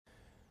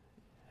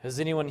Has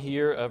anyone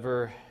here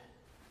ever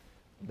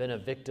been a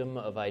victim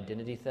of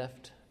identity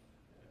theft?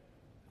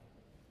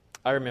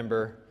 I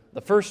remember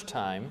the first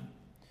time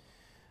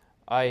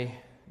I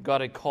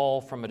got a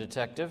call from a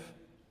detective.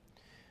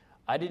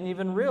 I didn't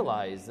even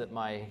realize that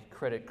my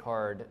credit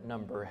card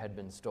number had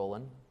been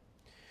stolen.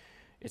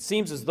 It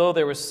seems as though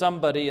there was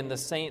somebody in the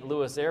St.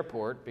 Louis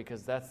airport,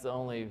 because that's the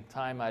only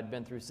time I'd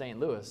been through St.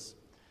 Louis,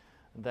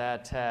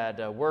 that had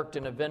worked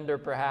in a vendor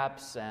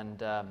perhaps,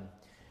 and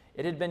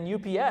it had been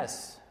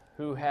UPS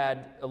who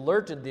had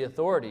alerted the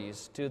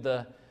authorities to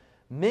the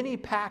many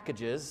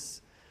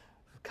packages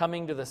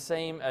coming to the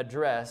same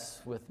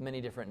address with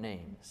many different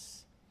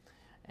names.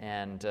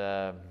 And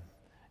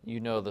you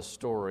know the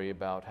story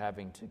about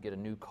having to get a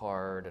new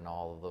card and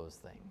all of those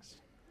things.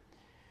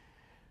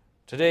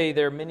 Today,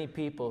 there are many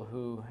people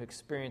who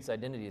experience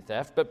identity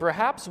theft, but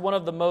perhaps one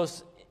of the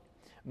most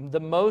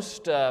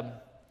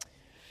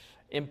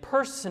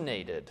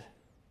impersonated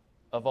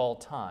of all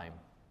time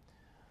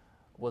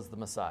was the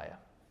Messiah.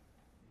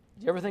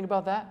 Did you ever think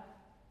about that?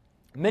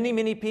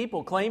 Many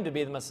people claim to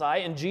be the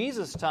Messiah. In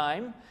Jesus'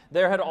 time,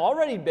 there had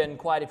already been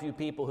quite a few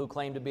people who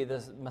claimed to be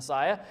the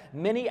Messiah.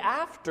 Many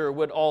after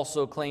would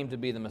also claim to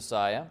be the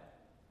Messiah.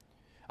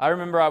 I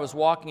remember I was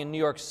walking in New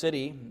York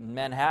City,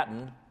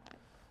 Manhattan,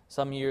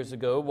 some years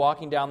ago,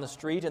 walking down the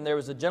street, and there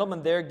was a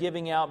gentleman there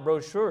giving out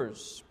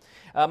brochures.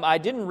 I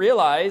didn't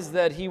realize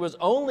that he was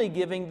only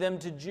giving them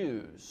to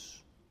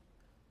Jews.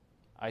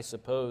 I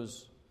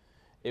suppose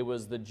it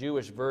was the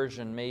Jewish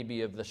version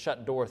maybe of the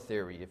shut door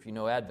theory, if you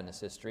know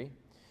Adventist history.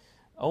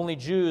 Only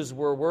Jews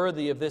were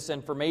worthy of this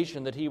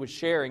information that he was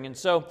sharing. And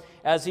so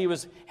as he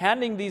was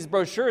handing these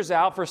brochures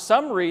out, for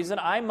some reason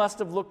I must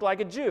have looked like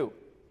a Jew,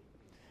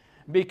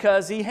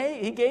 because he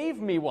gave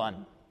me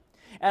one.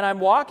 And I'm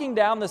walking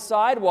down the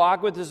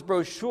sidewalk with this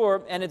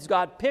brochure, and it's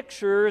got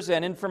pictures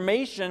and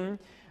information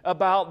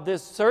about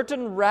this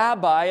certain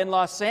rabbi in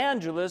Los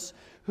Angeles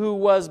who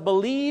was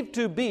believed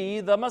to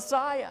be the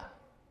Messiah.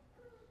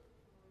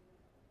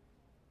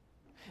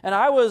 And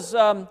I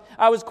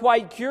was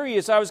quite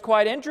curious, I was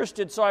quite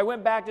interested, so I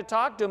went back to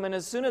talk to him, and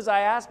as soon as I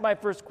asked my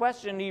first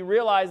question, he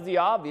realized the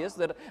obvious,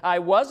 that I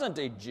wasn't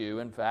a Jew,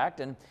 in fact,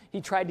 and he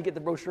tried to get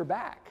the brochure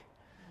back.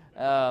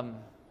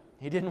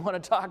 He didn't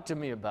want to talk to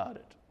me about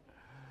it.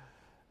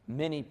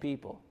 Many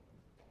people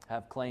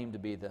have claimed to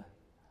be the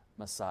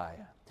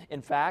Messiah.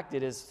 In fact,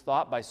 it is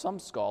thought by some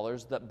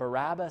scholars that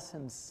Barabbas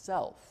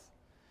himself,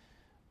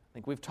 I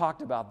think we've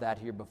talked about that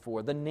here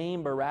before, the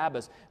name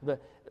Barabbas,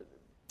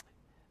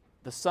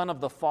 the son of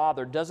the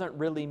Father, doesn't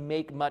really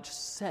make much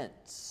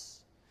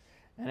sense.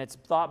 And it's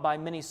thought by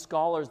many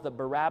scholars that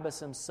Barabbas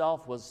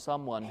himself was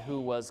someone who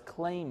was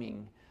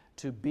claiming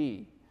to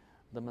be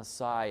the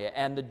Messiah.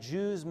 And the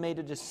Jews made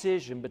a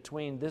decision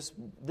between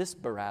this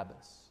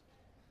Barabbas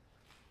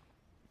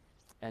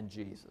and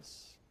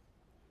Jesus.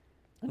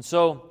 And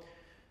so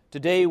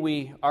today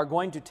we are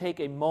going to take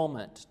a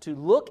moment to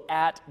look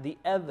at the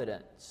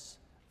evidence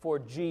for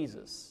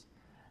Jesus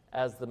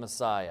as the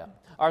Messiah.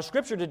 Our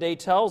scripture today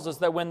tells us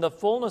that when the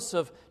fullness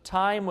of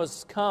time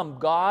was come,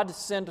 God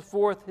sent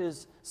forth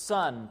His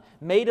Son,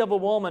 made of a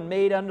woman,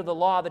 made under the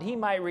law, that He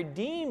might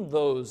redeem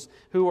those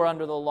who were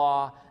under the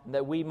law, and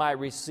that we might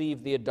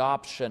receive the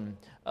adoption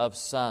of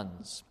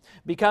sons.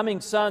 Becoming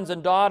sons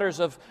and daughters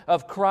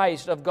of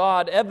Christ, of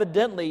God,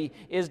 evidently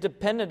is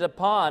dependent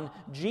upon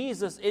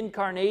Jesus'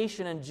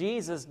 incarnation and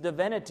Jesus'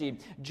 divinity.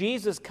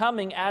 Jesus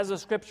coming, as the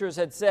Scriptures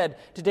had said.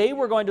 Today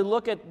we're going to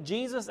look at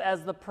Jesus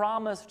as the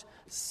promised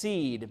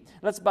seed.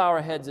 Let's bow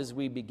our heads as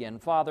we begin.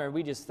 Father,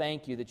 we just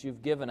thank You that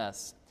You've given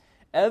us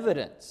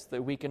evidence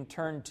that we can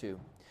turn to.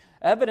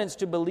 Evidence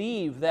to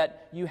believe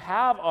that You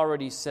have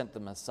already sent the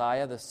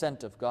Messiah, the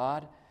sent of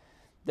God.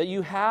 That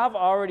You have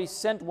already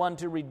sent one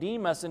to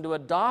redeem us and to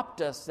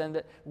adopt us, and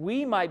that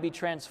we might be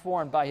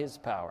transformed by His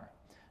power.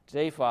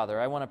 Today, Father,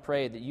 I want to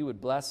pray that You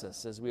would bless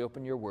us as we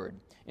open Your word.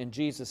 In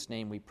Jesus'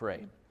 name we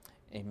pray.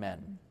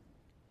 Amen.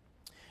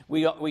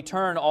 We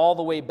turn all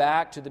the way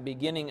back to the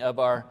beginning of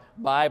our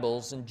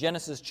Bibles in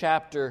Genesis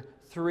chapter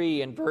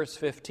 3 and verse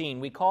 15.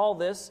 We call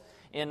this,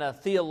 in a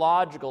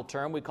theological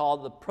term, we call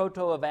it the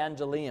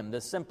proto-evangelium.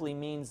 This simply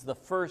means the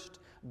first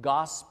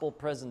gospel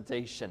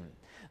presentation.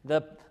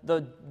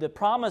 The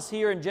promise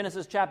here in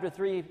Genesis chapter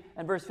 3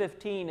 and verse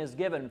 15 is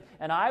given,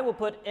 and I will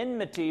put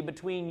enmity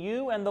between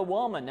you and the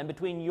woman, and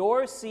between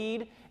your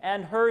seed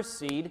and her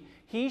seed.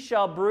 He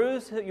shall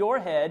bruise your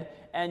head,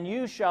 and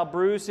you shall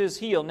bruise his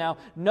heel. Now,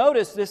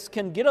 notice this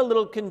can get a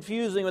little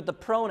confusing with the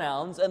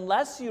pronouns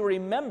unless you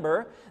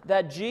remember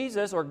that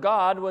Jesus, or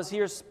God, was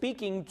here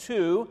speaking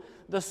to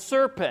the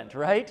serpent,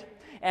 right?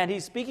 And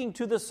He's speaking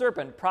to the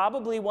serpent,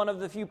 probably one of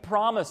the few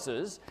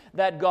promises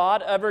that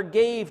God ever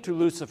gave to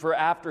Lucifer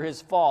after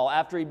his fall,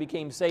 after he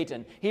became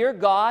Satan. Here,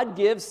 God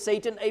gives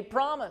Satan a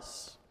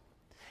promise.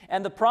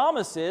 And the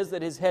promise is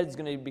that his head's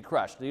going to be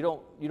crushed. You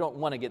don't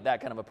want to get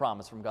that kind of a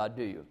promise from God,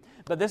 do you?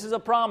 But this is a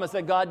promise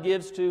that God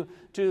gives to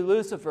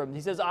Lucifer. He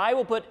says, I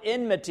will put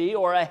enmity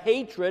or a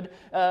hatred,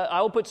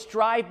 I will put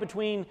strife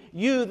between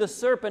you, the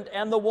serpent,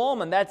 and the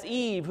woman. That's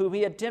Eve, who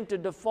he had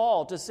tempted to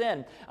fall, to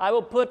sin. I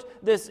will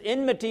put this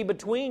enmity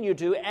between you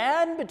two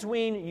and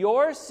between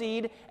your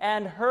seed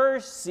and her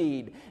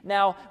seed.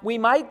 Now, we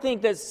might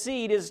think that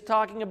seed is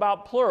talking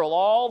about plural,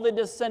 all the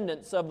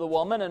descendants of the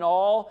woman and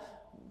all,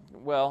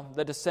 well,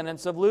 the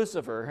descendants of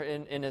Lucifer.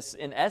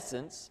 In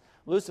essence,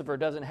 Lucifer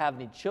doesn't have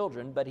any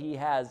children, but he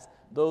has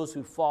those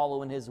who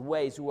follow in his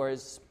ways, who are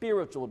his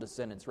spiritual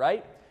descendants,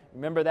 right?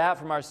 Remember that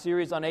from our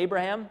series on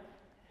Abraham?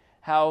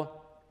 How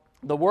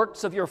the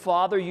works of your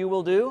father you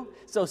will do.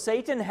 So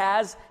Satan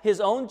has his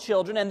own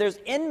children, and there's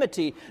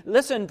enmity.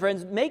 Listen,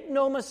 friends, make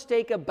no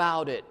mistake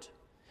about it.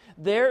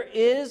 There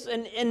is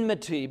an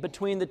enmity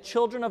between the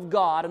children of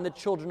God and the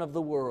children of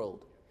the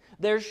world.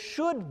 There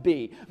should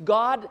be.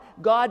 God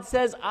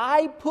says,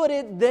 I put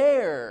it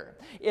there.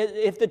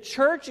 If the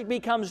church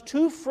becomes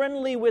too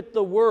friendly with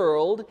the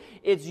world,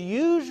 it's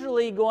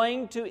usually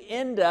going to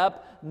end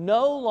up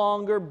no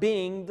longer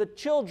being the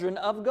children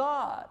of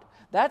God.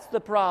 That's the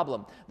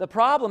problem. The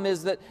problem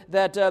is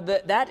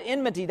that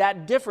enmity,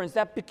 that difference,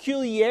 that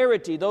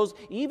peculiarity,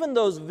 even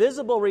those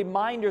visible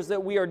reminders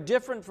that we are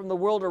different from the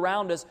world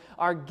around us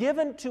are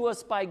given to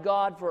us by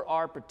God for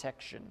our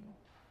protection.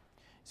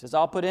 He says,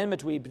 I'll put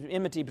enmity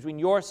between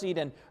your seed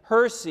and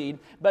her seed.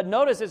 But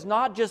notice it's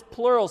not just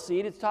plural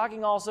seed. It's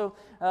talking also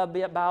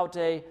about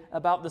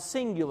the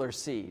singular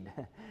seed.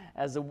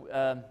 As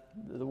the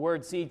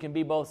word seed can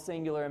be both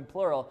singular and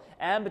plural.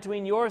 And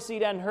between your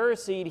seed and her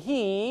seed,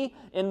 he,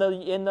 in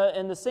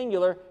the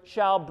singular,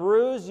 shall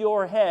bruise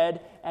your head,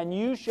 and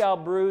you shall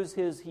bruise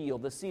his heel,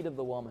 the seed of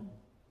the woman.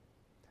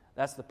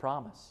 That's the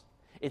promise.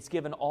 It's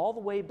given all the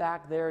way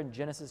back there in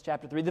Genesis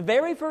chapter 3. The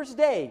very first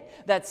day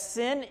that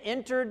sin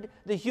entered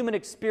the human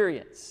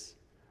experience,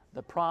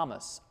 the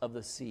promise of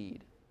the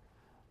seed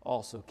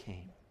also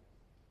came.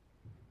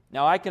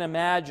 Now I can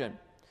imagine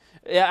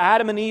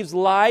Adam and Eve's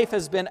life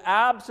has been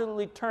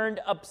absolutely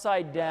turned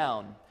upside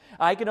down.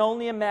 I can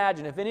only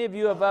imagine, if any of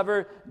you have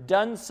ever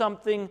done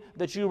something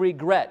that you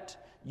regret,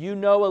 you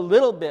know a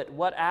little bit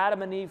what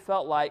Adam and Eve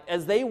felt like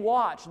as they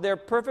watched their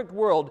perfect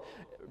world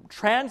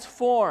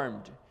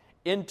transformed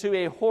into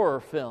a horror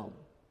film.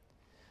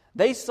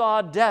 They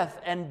saw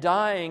death and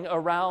dying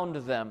around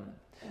them.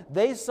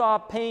 They saw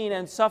pain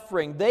and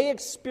suffering. They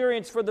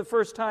experienced for the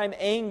first time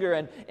anger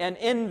and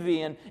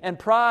envy and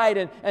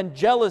pride and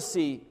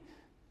jealousy.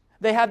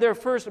 They had their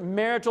first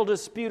marital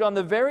dispute on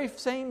the very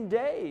same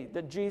day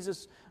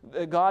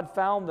that God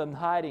found them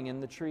hiding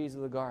in the trees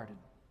of the garden.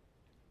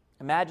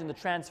 Imagine the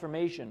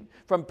transformation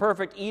from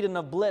perfect Eden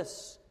of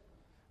bliss,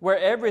 where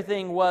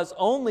everything was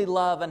only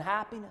love and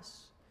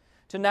happiness,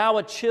 to now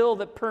a chill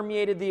that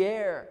permeated the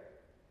air.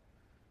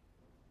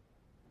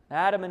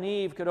 Adam and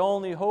Eve could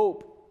only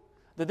hope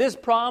that this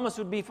promise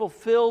would be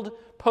fulfilled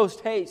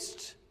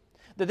post-haste,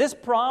 that this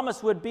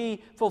promise would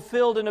be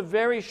fulfilled in a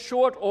very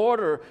short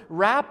order,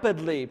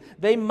 rapidly.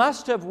 They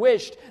must have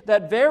wished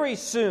that very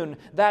soon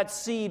that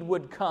seed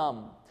would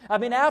come. I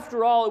mean,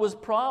 after all, it was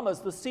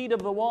promised, the seed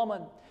of the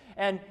woman,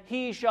 and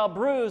he shall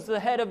bruise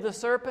the head of the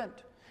serpent.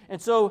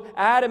 And so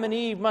Adam and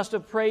Eve must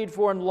have prayed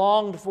for and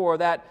longed for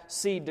that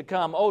seed to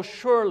come. Oh,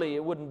 surely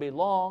it wouldn't be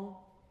long.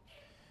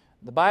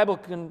 The Bible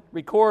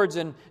records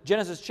in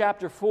Genesis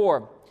chapter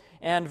 4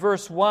 and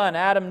verse 1,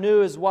 Adam knew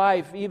his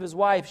wife, Eve his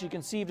wife, she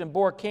conceived and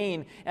bore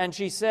Cain, and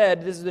she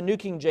said, this is the New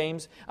King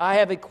James, I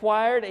have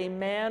acquired a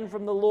man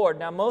from the Lord.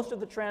 Now, most of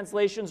the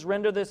translations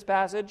render this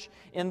passage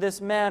in this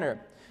manner.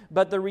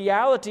 But the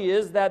reality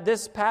is that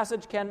this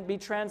passage can be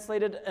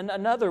translated in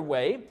another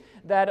way,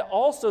 that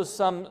also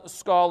some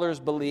scholars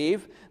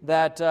believe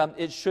that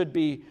it should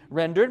be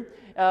rendered.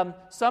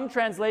 Some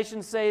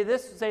translations say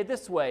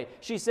this way.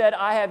 She said,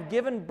 I have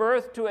given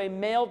birth to a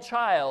male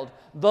child,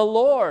 the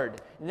Lord,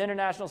 in the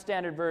International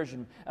Standard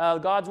Version.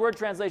 God's Word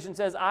translation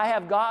says, I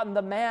have gotten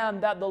the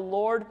man that the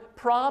Lord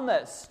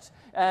promised.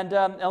 And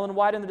Ellen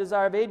White in The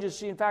Desire of Ages,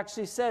 she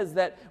says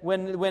that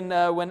when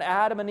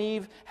Adam and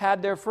Eve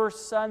had their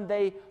first son,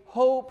 they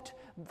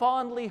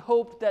fondly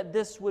hoped that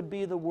this would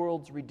be the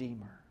world's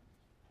Redeemer.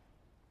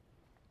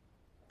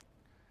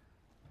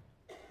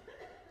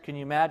 Can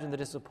you imagine the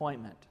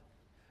disappointment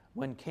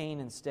when Cain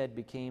instead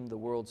became the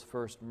world's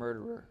first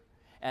murderer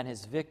and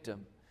his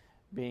victim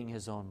being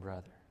his own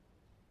brother?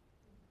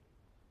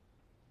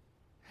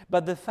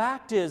 But the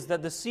fact is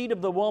that the seed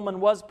of the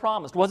woman was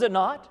promised, was it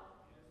not?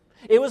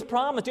 It was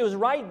promised. It was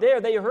right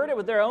there. They heard it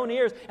with their own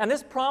ears. And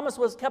this promise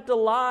was kept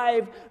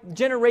alive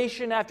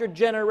generation after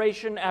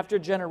generation after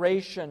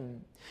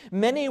generation.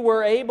 Many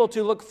were able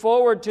to look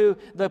forward to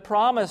the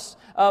promise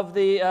of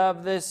the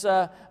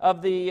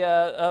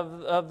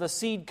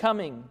seed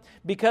coming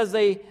because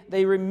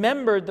they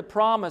remembered the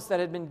promise that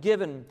had been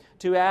given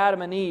to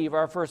Adam and Eve,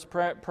 our first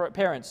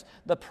parents,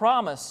 the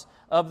promise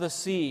of the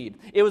seed.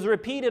 It was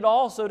repeated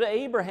also to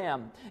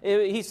Abraham.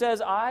 He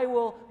says, I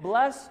will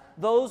bless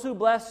those who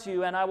bless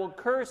you, and I will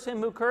curse him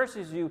who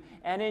curses you,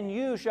 and in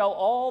you shall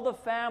all the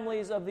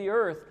families of the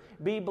earth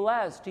be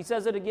blessed. He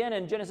says it again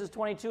in Genesis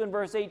 22 and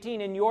verse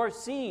 18, in your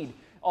seed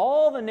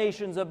all the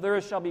nations of the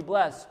earth shall be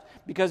blessed,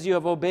 because you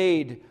have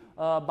obeyed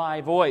my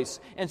voice.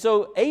 And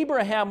so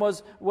Abraham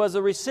was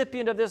a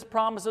recipient of this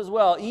promise as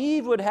well.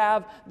 Eve would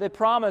have the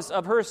promise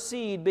of her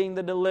seed being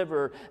the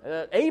deliverer.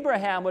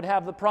 Abraham would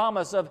have the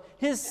promise of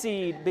his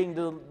seed being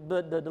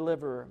the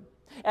deliverer.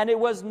 And it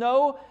was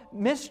no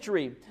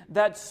mystery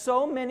that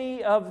so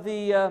many of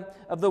the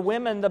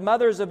women, the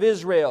mothers of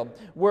Israel,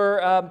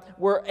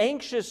 were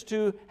anxious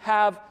to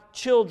have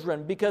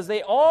children, because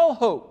they all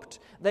hoped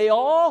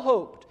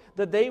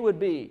that they would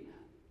be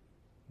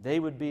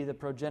the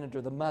progenitor,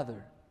 the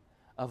mother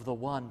of the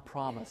one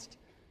promised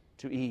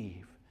to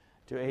Eve,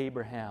 to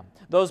Abraham.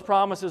 Those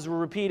promises were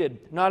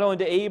repeated not only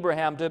to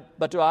Abraham,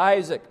 but to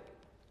Isaac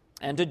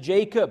and to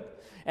Jacob.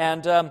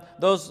 And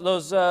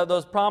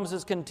those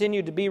promises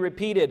continued to be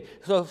repeated.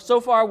 So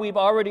far we've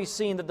already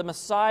seen that the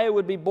Messiah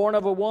would be born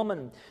of a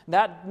woman.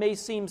 That may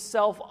seem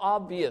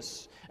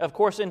self-obvious. Of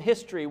course, in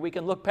history, we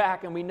can look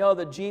back and we know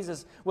that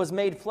Jesus was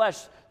made flesh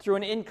through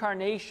an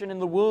incarnation in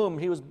the womb.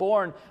 He was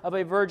born of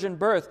a virgin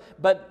birth.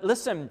 But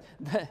listen,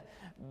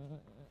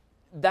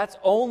 that's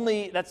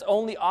only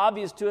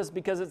obvious to us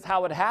because it's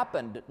how it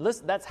happened.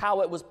 Listen, that's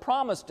how it was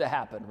promised to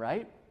happen,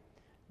 right?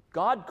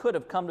 God could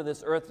have come to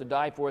this earth to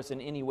die for us in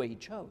any way He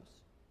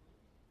chose.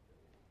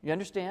 You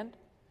understand?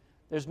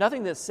 There's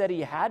nothing that said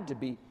He had to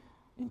be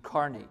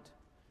incarnate,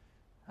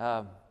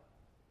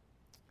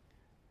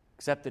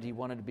 except that He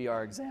wanted to be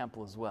our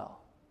example as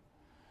well.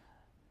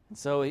 And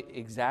so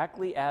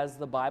exactly as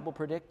the Bible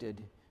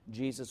predicted,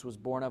 Jesus was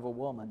born of a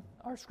woman.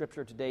 Our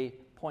scripture today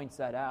points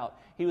that out.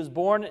 He was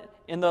born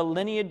in the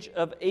lineage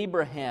of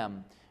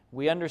Abraham.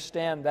 We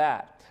understand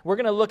that. We're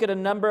going to look at a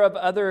number of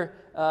other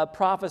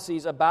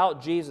prophecies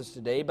about Jesus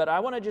today, but I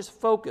want to just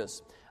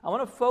focus. I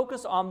want to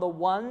focus on the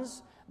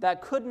ones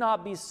that could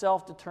not be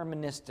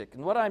self-deterministic.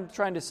 And what I'm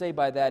trying to say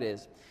by that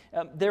is,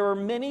 there were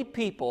many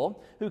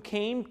people who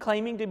came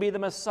claiming to be the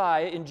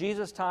Messiah in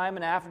Jesus' time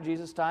and after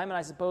Jesus' time, and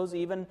I suppose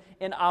even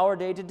in our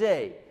day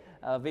today.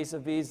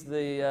 Vis-a-vis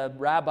the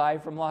rabbi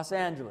from Los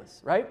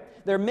Angeles, right?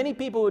 There are many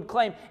people who would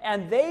claim,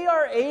 and they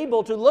are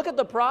able to look at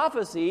the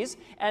prophecies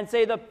and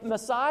say the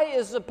Messiah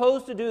is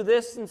supposed to do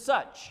this and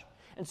such,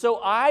 and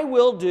so I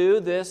will do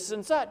this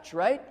and such,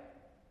 right?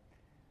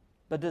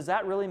 But does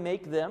that really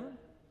make them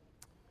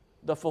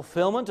the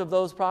fulfillment of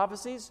those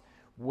prophecies?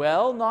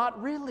 Well,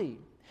 not really.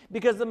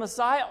 Because the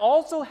Messiah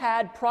also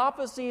had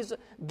prophecies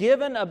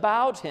given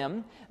about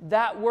Him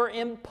that were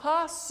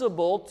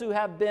impossible to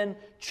have been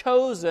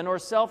chosen or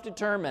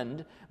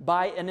self-determined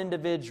by an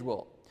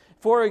individual.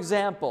 For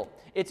example,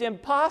 it's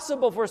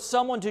impossible for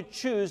someone to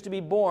choose to be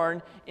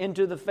born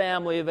into the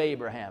family of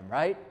Abraham,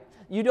 right?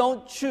 You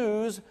don't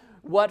choose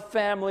what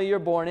family you're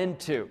born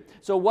into.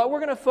 So what we're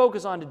going to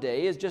focus on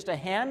today is just a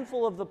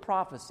handful of the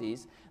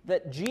prophecies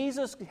that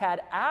Jesus had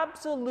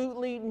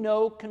absolutely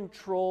no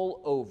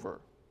control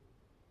over.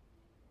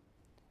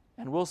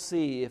 And we'll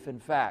see if, in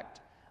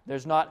fact,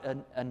 there's not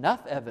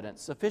enough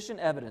evidence, sufficient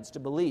evidence to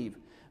believe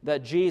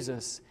that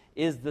Jesus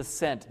is the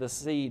sent, the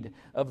seed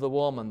of the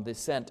woman, the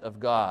sent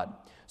of God.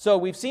 So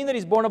we've seen that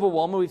He's born of a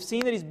woman. We've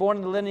seen that He's born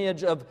in the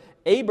lineage of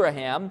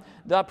Abraham.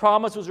 That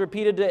promise was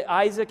repeated to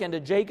Isaac and to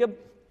Jacob,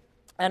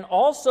 and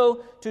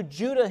also to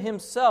Judah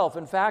himself.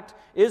 In fact,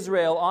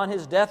 Israel on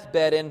his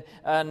deathbed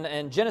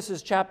in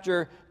Genesis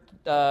chapter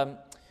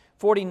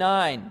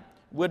 49,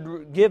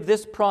 would give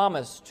this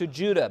promise to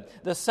Judah.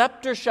 The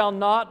scepter shall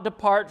not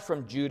depart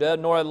from Judah,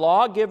 nor a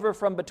lawgiver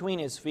from between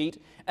his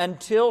feet,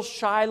 until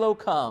Shiloh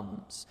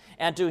comes,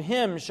 and to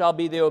him shall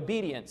be the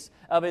obedience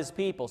of his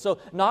people. So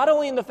not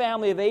only in the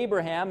family of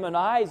Abraham and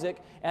Isaac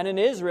and in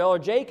Israel or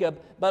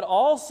Jacob, but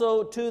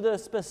also to the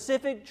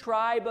specific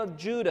tribe of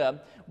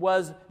Judah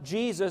was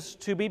Jesus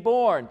to be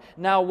born.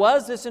 Now,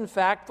 was this in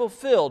fact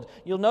fulfilled?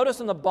 You'll notice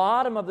on the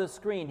bottom of the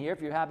screen here,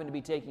 if you happen to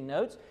be taking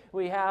notes,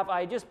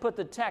 I just put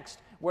the text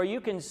where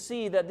you can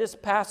see that this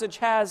passage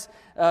has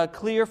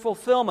clear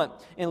fulfillment.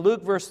 In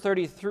Luke verse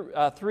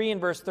 33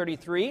 and verse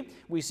 33,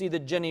 we see the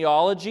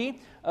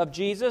genealogy of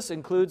Jesus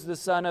includes the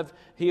son of,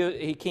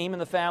 he came in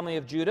the family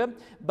of Judah.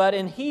 But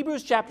in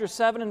Hebrews chapter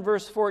 7 and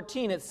verse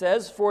 14 it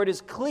says, for it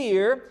is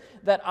clear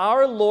that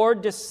our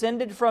Lord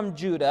descended from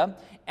Judah,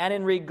 and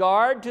in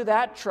regard to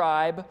that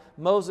tribe,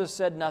 Moses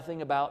said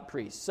nothing about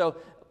priests. So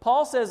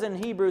Paul says in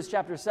Hebrews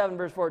chapter 7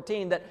 verse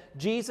 14 that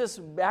Jesus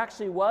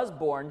actually was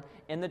born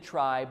in the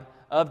tribe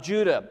of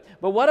Judah.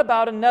 But what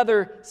about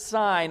another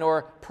sign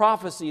or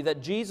prophecy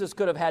that Jesus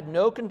could have had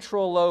no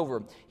control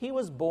over? He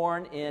was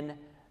born in,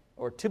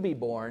 or to be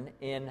born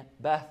in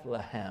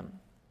Bethlehem.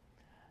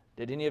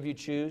 Did any of you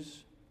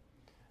choose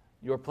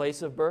your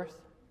place of birth?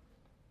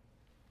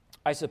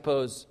 I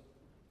suppose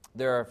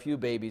there are a few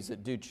babies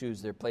that do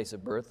choose their place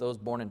of birth, those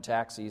born in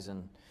taxis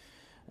and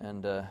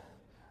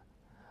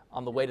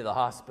on the way to the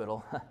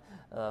hospital.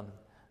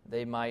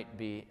 They might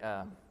be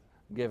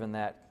given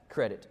that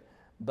credit.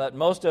 But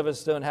most of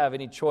us don't have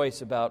any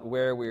choice about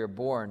where we are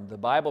born. The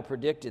Bible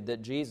predicted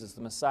that Jesus,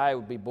 the Messiah,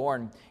 would be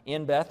born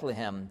in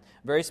Bethlehem.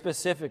 Very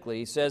specifically,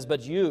 he says,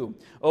 "But you,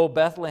 O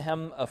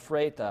Bethlehem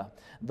Ephrathah,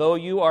 though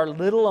you are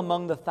little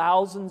among the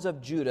thousands of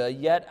Judah,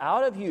 yet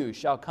out of you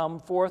shall come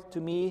forth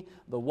to me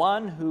the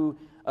one who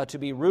to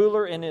be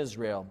ruler in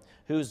Israel,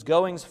 whose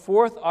goings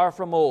forth are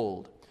from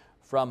old,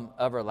 from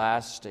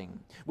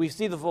everlasting." We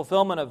see the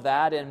fulfillment of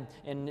that in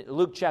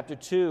Luke chapter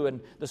 2, and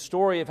the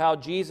story of how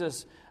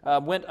Joseph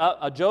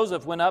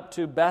went up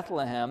to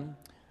Bethlehem,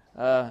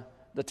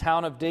 the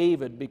town of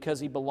David,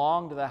 because he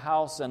belonged to the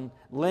house and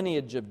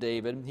lineage of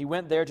David. He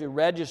went there to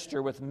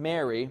register with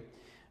Mary,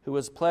 who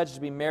was pledged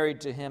to be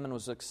married to him and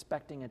was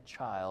expecting a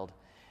child.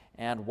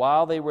 And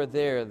while they were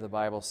there, the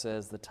Bible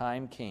says, the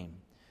time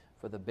came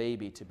for the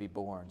baby to be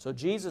born. So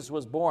Jesus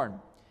was born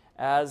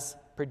as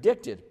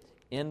predicted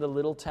in the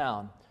little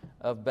town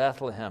of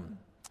Bethlehem.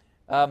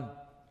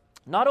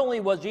 Not only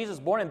was Jesus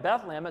born in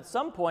Bethlehem, at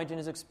some point in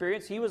his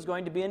experience, he was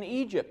going to be in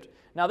Egypt.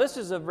 Now, this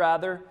is a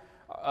rather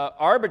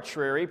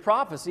arbitrary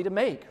prophecy to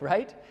make,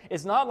 right?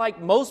 It's not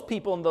like most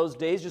people in those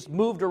days just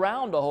moved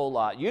around a whole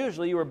lot.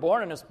 Usually, you were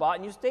born in a spot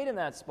and you stayed in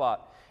that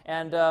spot.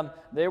 And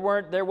there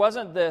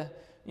wasn't the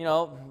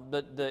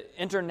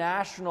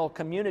international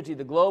community,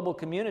 the global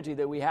community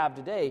that we have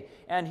today.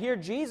 And here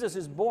Jesus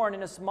is born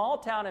in a small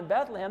town in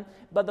Bethlehem,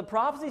 but the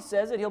prophecy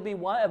says that he'll be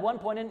at one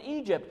point in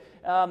Egypt.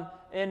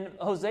 In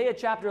Hosea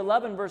chapter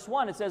 11, verse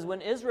 1, it says,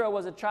 "When Israel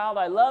was a child,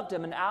 I loved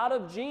him, and out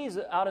of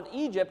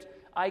Egypt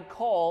I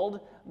called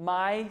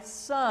my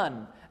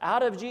son."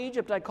 Out of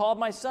Egypt I called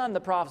my son,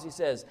 the prophecy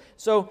says.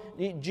 So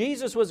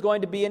Jesus was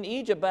going to be in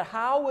Egypt, but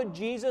how would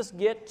Jesus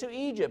get to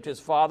Egypt?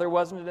 His father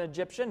wasn't an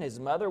Egyptian. His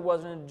mother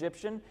wasn't an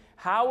Egyptian.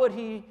 How would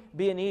he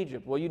be in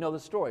Egypt? Well, you know the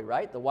story,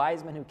 right? The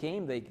wise men who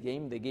came, they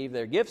gave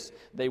their gifts,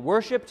 they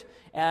worshiped,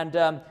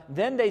 and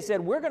then they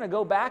said, "We're going to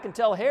go back and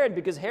tell Herod,"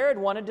 because Herod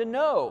wanted to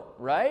know,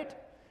 right?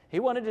 He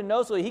wanted to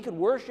know so he could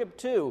worship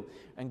too.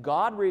 And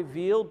God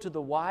revealed to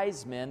the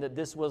wise men that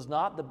this was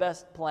not the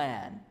best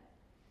plan.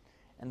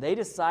 And they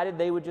decided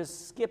they would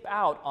just skip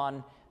out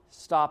on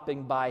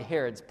stopping by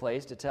Herod's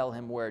place to tell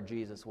him where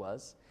Jesus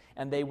was.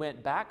 And they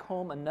went back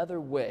home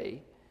another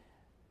way.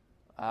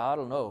 I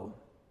don't know.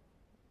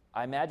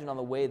 I imagine on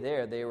the way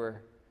there they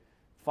were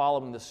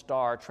following the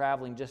star,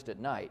 traveling just at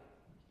night.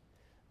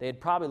 They had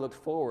probably looked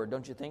forward,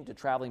 don't you think, to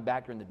traveling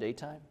back during the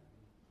daytime?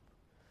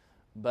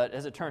 But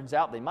as it turns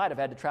out, they might have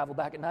had to travel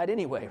back at night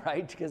anyway,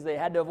 right? Because they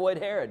had to avoid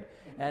Herod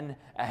and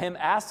him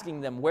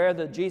asking them where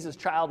the Jesus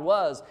child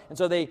was. And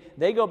so they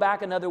go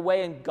back another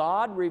way, and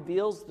God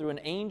reveals through an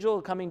angel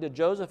coming to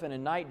Joseph in a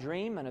night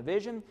dream and a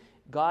vision.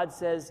 God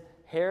says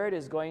Herod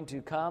is going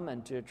to come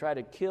and to try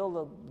to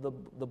kill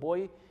the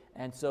boy.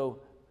 And so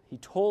he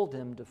told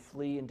him to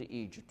flee into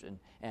Egypt.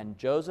 And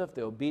Joseph,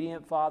 the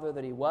obedient father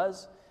that he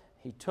was,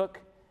 he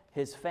took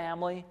his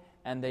family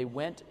and they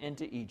went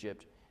into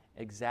Egypt.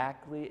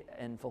 Exactly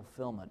in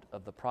fulfillment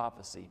of the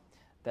prophecy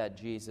that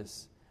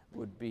Jesus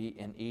would be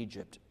in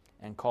Egypt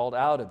and called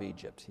out of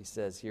Egypt, he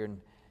says here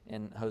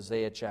in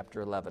Hosea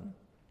chapter 11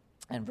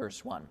 and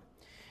verse 1.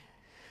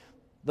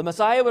 The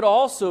Messiah would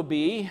also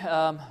be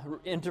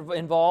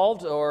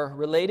involved or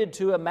related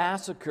to a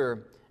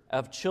massacre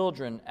of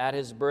children at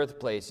his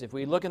birthplace. If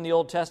we look in the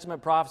Old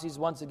Testament prophecies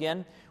once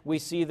again, we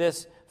see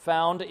this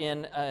found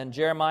in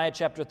Jeremiah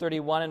chapter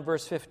 31 and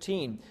verse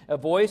 15. "A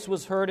voice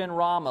was heard in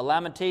Ramah,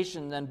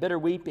 lamentation and bitter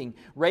weeping.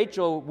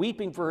 Rachel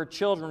weeping for her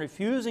children,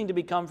 refusing to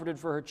be comforted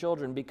for her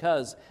children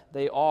because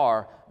they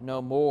are no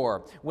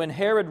more." When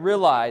Herod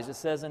realized, it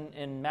says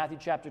in Matthew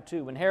chapter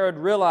 2, when Herod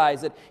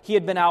realized that he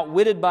had been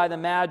outwitted by the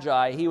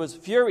Magi, he was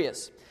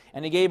furious,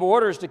 and he gave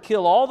orders to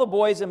kill all the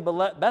boys in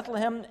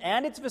Bethlehem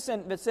and its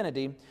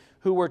vicinity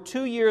who were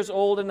 2 years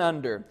old and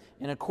under,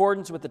 in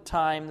accordance with the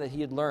time that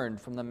he had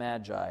learned from the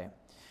Magi.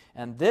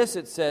 And this,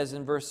 it says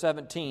in verse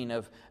 17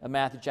 of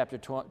Matthew chapter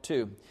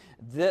 2,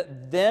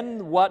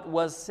 "Then what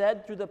was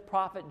said through the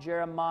prophet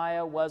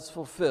Jeremiah was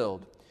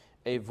fulfilled.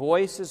 A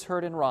voice is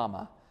heard in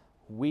Ramah,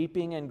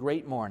 weeping and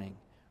great mourning,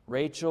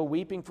 Rachel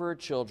weeping for her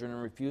children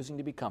and refusing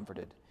to be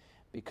comforted,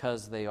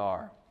 because they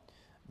are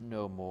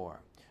no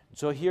more."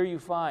 So here you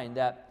find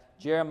that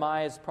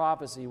Jeremiah's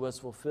prophecy was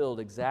fulfilled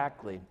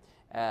exactly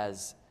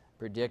as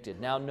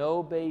predicted. Now,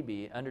 no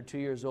baby under 2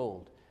 years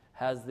old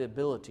has the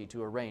ability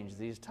to arrange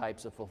these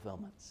types of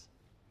fulfillments.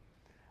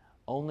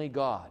 Only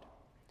God,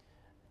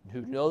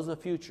 who knows the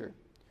future,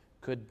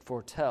 could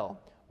foretell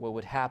what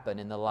would happen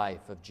in the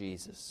life of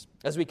Jesus.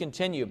 As we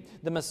continue,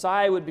 the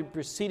Messiah would be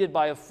preceded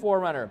by a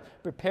forerunner,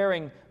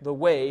 preparing the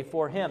way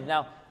for him.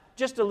 Now,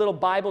 just a little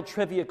Bible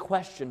trivia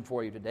question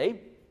for you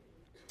today.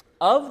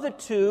 Of the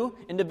two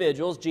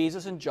individuals,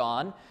 Jesus and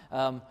John,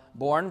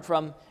 born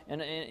from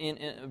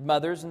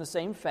mothers in the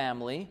same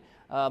family,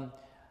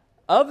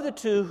 of the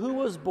two, who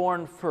was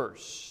born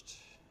first?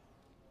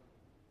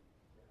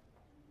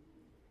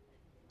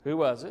 Who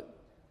was it?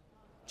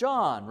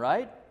 John,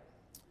 right?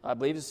 I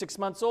believe he's 6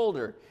 months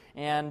older.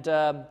 And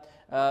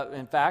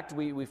in fact,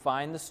 we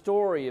find the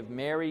story of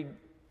Mary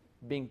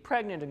being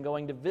pregnant and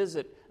going to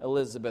visit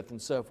Elizabeth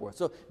and so forth.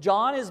 So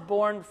John is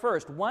born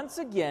first. Once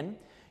again,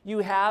 you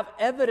have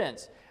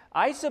evidence.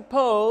 I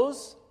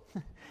suppose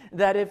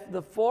that if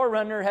the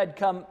forerunner had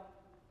come,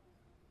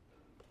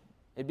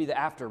 it'd be the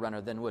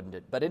afterrunner then, wouldn't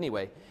it? But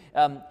anyway,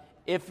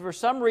 if for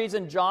some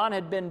reason John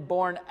had been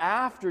born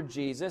after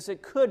Jesus,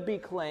 it could be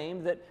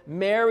claimed that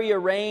Mary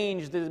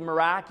arranged the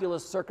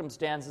miraculous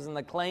circumstances and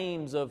the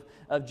claims of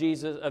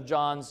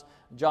John's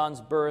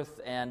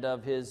birth and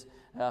of his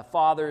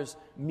father's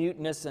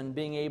muteness and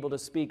being able to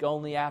speak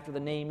only after the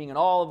naming and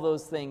all of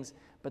those things.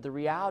 But the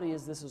reality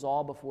is this is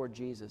all before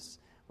Jesus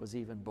was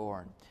even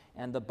born.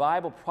 And the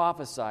Bible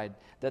prophesied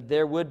that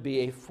there would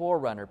be a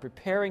forerunner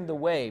preparing the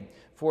way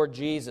for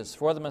Jesus,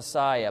 for the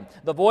Messiah.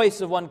 The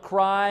voice of one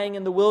crying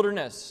in the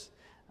wilderness.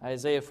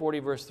 Isaiah 40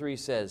 verse 3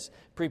 says,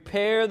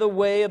 "Prepare the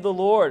way of the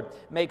Lord,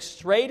 make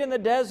straight in the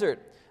desert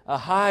a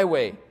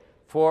highway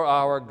for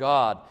our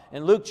God."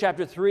 In Luke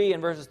chapter 3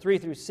 and verses 3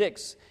 through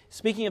 6,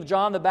 speaking of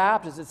John the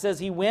Baptist, it says,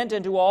 "He went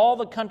into all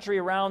the country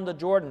around the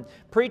Jordan,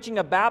 preaching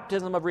a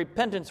baptism of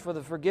repentance for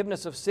the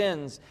forgiveness of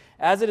sins,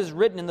 as it is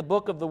written in the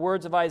book of the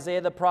words of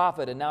Isaiah the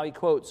prophet." And now he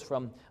quotes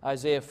from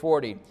Isaiah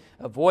 40,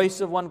 "A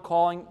voice of one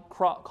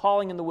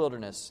calling in the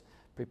wilderness,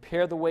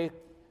 prepare the way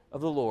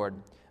of the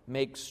Lord,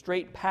 make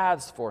straight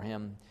paths for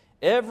him.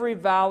 Every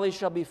valley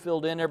shall be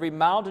filled in, every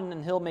mountain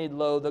and hill made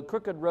low. The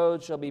crooked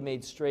road shall be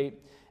made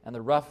straight, and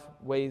the rough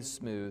ways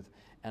smooth,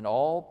 and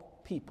all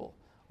people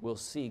will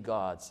see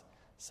God's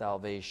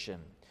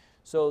salvation."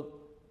 So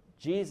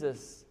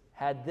Jesus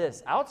had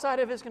this outside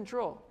of his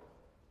control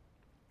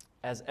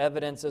as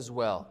evidence as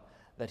well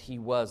that he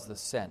was the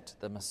sent,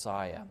 the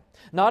Messiah.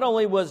 Not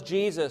only was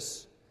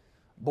Jesus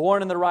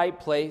born in the right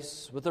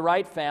place, with the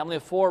right family, a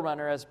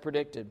forerunner as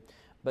predicted,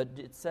 but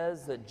it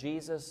says that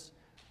Jesus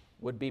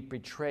would be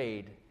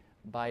betrayed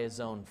by his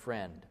own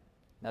friend.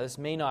 Now this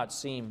may not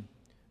seem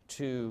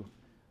too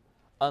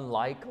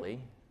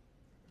unlikely.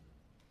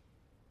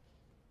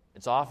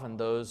 It's often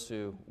those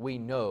who we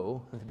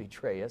know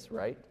betray us,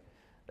 right?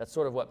 That's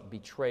sort of what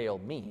betrayal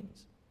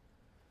means.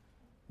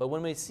 But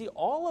when we see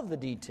all of the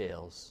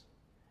details,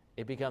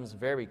 it becomes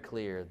very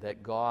clear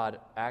that God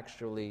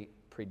actually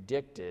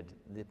predicted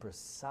the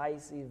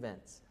precise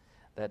events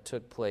that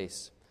took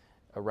place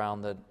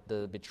around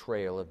the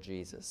betrayal of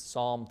Jesus.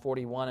 Psalm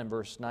 41 and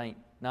verse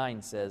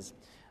 9 says,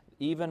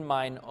 "Even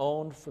mine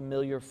own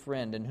familiar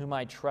friend in whom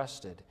I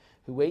trusted,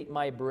 who ate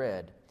my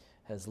bread,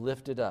 has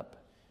lifted up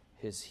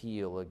his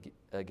heel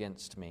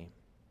against me."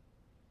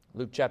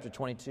 Luke chapter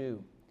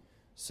 22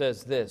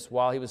 says this,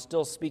 "While he was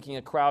still speaking,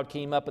 a crowd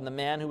came up, and the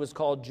man who was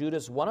called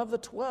Judas, one of the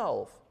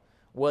 12,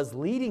 was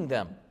leading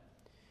them.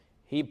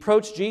 He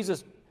approached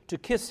Jesus to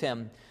kiss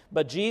him,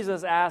 but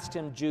Jesus asked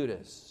him,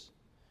 'Judas,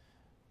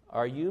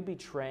 are you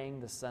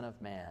betraying the Son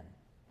of Man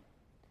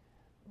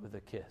with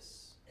a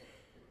kiss?'"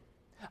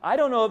 I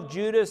don't know if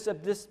Judas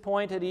at this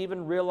point had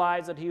even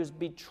realized that he was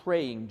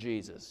betraying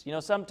Jesus. You know,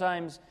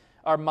 sometimes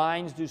our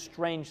minds do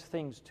strange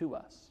things to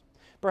us.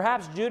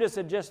 Perhaps Judas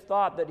had just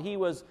thought that he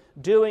was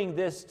doing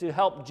this to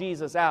help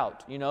Jesus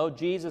out. You know,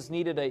 Jesus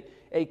needed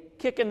a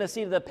kick in the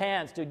seat of the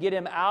pants to get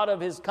him out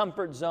of his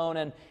comfort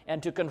zone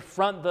and to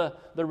confront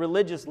the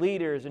religious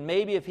leaders. And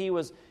maybe if he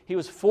was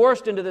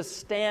forced into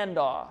this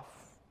standoff,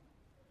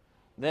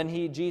 then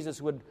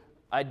Jesus would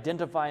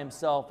identify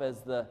himself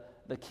as the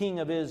king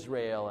of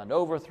Israel and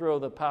overthrow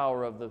the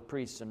power of the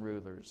priests and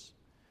rulers.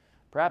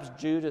 Perhaps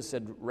Judas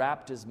had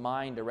wrapped his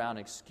mind around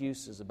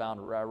excuses,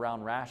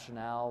 around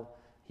rationale.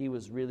 He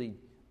was really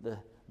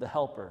the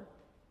helper.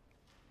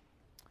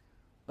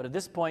 But at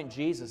this point,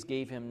 Jesus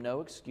gave him no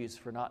excuse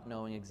for not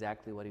knowing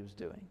exactly what he was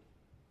doing.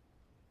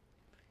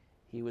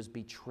 He was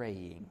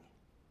betraying,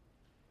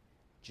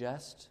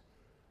 just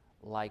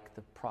like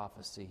the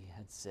prophecy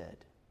had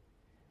said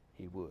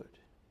he would.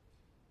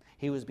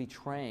 He was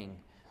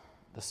betraying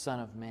the Son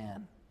of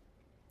Man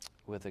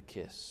with a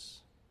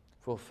kiss,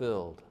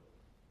 fulfilled.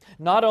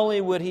 Not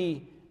only would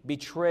he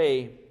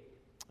betray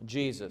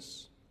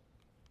Jesus,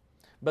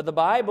 but the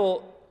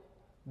Bible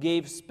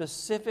gave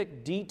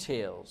specific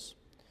details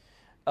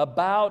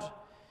about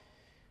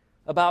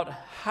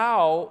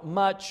how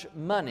much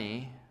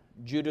money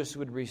Judas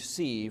would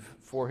receive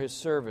for his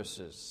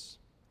services.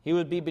 He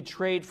would be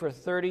betrayed for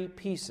 30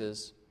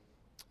 pieces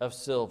of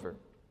silver.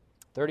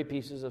 30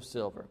 pieces of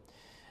silver.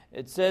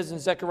 It says in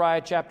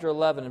Zechariah chapter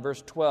 11 and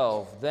verse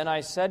 12, "Then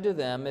I said to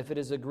them, if it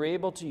is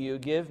agreeable to you,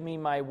 give me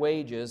my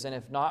wages, and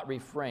if not,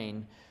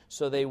 refrain.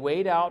 So they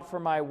weighed out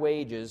for my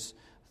wages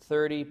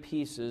 30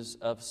 pieces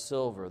of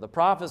silver." The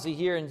prophecy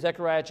here in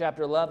Zechariah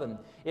chapter 11,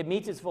 it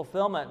meets its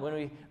fulfillment when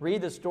we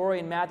read the story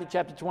in Matthew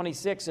chapter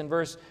 26 and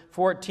verse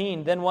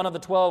 14. "Then one of the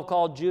 12,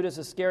 called Judas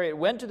Iscariot,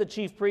 went to the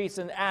chief priests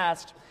and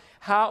asked,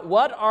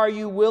 'What are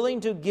you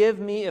willing to give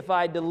me if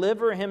I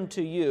deliver him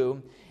to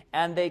you?'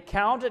 And they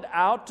counted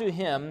out to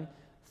him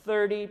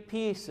 30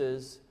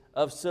 pieces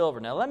of silver."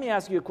 Now, let me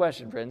ask you a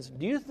question, friends.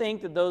 Do you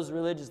think that those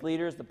religious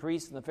leaders, the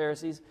priests and the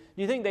Pharisees,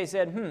 do you think they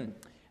said,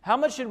 how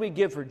much should we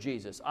give for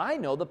Jesus? I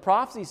know the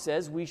prophecy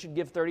says we should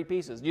give 30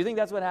 pieces. Do you think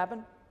that's what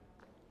happened?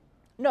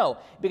 No,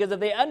 because if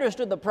they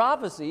understood the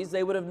prophecies,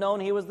 they would have known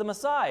he was the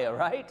Messiah,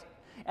 right?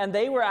 And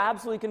they were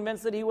absolutely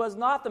convinced that he was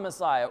not the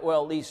Messiah.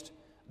 Well, at least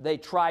they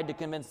tried to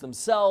convince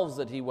themselves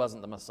that he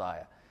wasn't the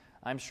Messiah.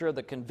 I'm sure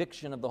the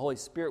conviction of the Holy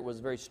Spirit was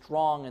very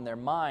strong in their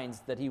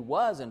minds that he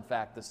was, in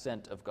fact, the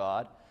sent of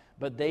God,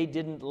 but they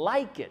didn't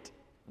like it.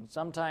 And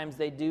sometimes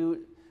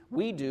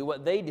we do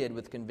what they did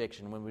with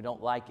conviction when we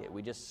don't like it.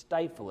 We just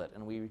stifle it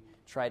and we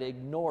try to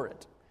ignore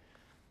it.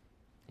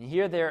 And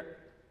here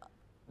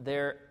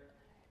they're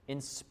in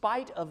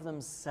spite of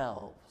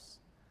themselves,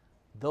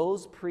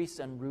 those priests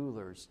and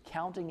rulers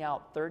counting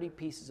out 30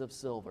 pieces of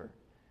silver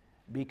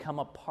become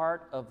a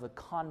part of the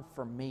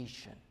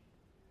confirmation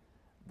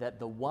that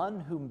the one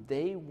whom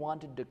they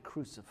wanted to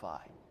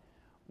crucify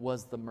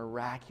was the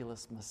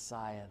miraculous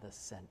Messiah, the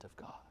sent of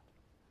God.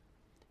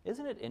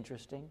 Isn't it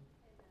interesting?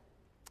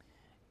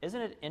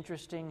 Isn't it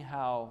interesting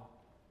how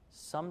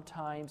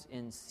sometimes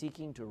in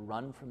seeking to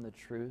run from the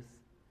truth,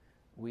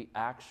 we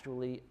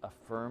actually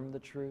affirm the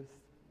truth?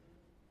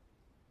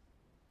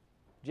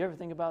 Do you ever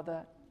think about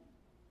that?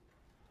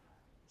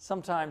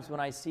 Sometimes when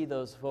I see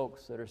those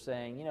folks that are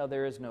saying,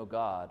 there is no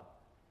God,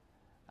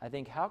 I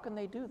think, how can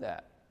they do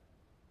that?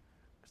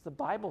 Because the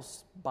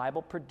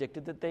Bible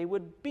predicted that they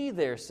would be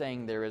there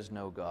saying there is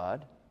no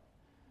God.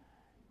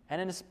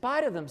 And in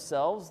spite of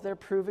themselves, they're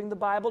proving the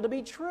Bible to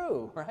be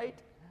true, right?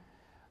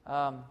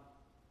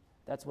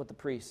 That's what the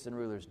priests and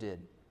rulers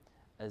did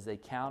as they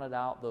counted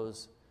out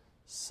those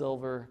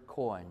silver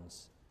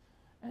coins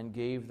and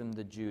gave them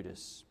to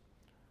Judas.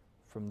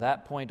 From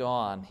that point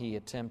on, he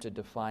attempted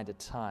to find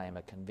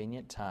a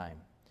convenient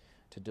time,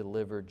 to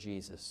deliver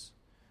Jesus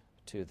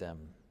to them.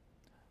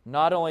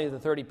 Not only the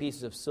 30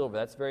 pieces of silver,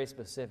 that's very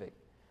specific,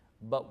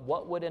 but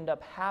what would end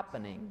up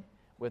happening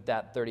with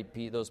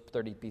those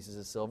 30 pieces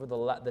of silver?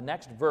 The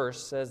next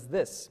verse says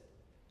this.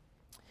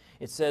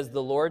 It says,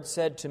 "The Lord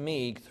said to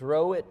me,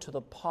 throw it to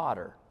the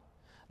potter,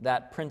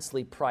 that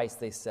princely price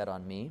they set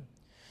on me.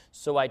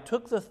 So I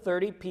took the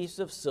 30 pieces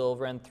of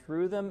silver and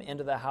threw them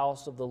into the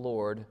house of the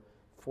Lord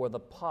for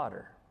the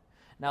potter."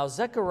 Now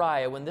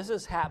Zechariah, when this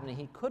is happening,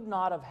 he could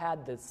not have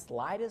had the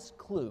slightest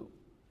clue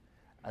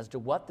as to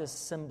what this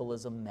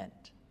symbolism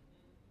meant.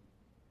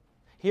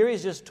 Here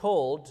he's just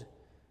told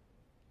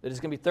that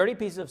it's going to be 30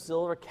 pieces of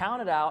silver,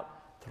 count it out,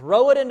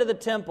 throw it into the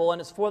temple, and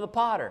it's for the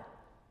potter.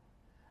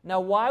 Now,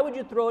 why would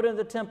you throw it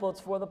into the temple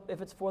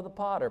if it's for the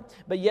potter?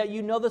 But yet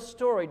you know the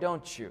story,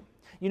 don't you?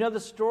 You know the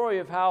story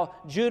of how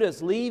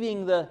Judas,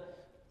 leaving the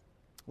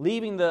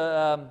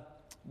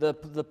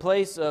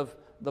place of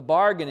the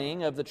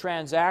bargaining of the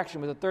transaction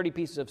with the 30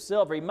 pieces of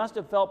silver, he must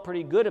have felt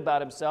pretty good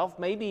about himself.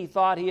 Maybe he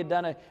thought he had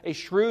done a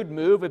shrewd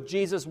move. If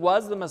Jesus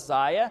was the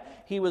Messiah,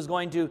 he was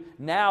going to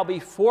now be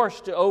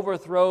forced to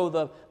overthrow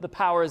the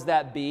powers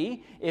that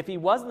be. If he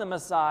wasn't the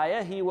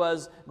Messiah, he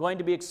was going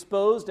to be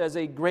exposed as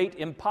a great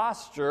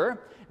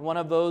impostor, one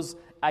of those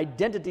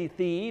identity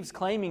thieves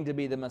claiming to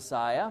be the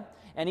Messiah.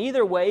 And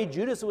either way,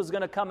 Judas was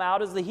going to come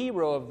out as the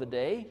hero of the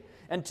day,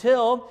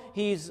 until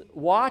he's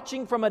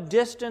watching from a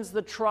distance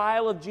the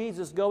trial of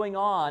Jesus going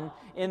on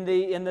in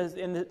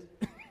the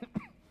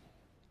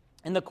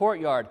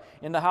courtyard,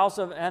 in the house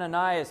of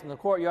Ananias, in the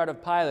courtyard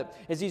of Pilate.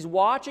 As he's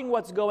watching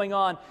what's going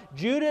on,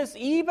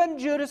 even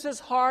Judas's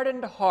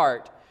hardened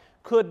heart,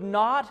 could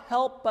not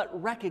help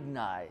but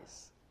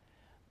recognize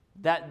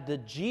that the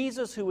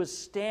Jesus who was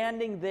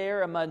standing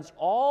there amongst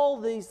all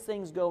these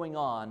things going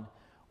on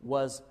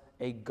was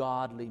a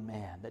godly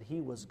man, that he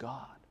was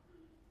God.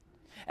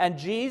 And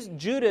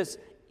Judas,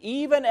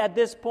 even at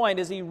this point,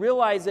 as he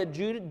realized that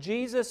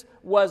Jesus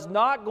was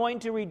not going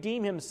to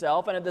redeem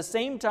himself, and at the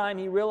same time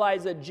he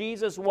realized that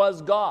Jesus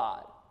was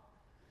God,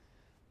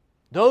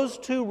 those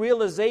two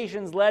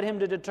realizations led him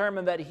to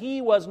determine that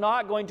he was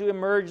not going to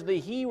emerge the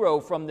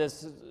hero from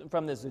this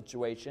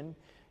situation.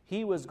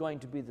 He was going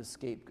to be the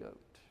scapegoat.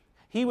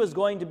 He was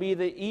going to be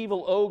the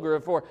evil ogre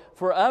for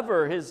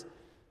forever, his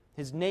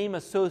name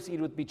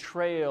associated with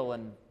betrayal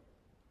and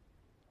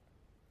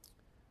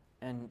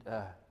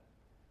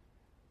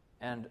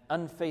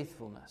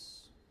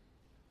unfaithfulness.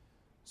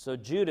 So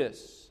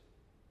Judas,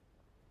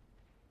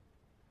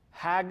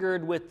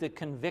 haggard with the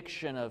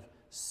conviction of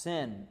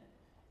sin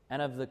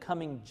and of the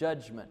coming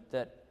judgment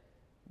that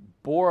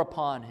bore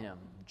upon him,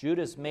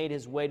 Judas made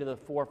his way to the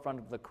forefront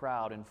of the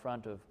crowd in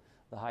front of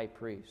the high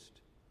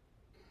priest.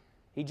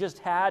 He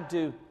had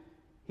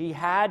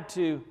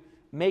to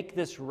make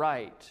this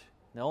right.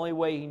 The only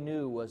way he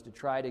knew was to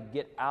try to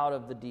get out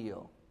of the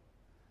deal.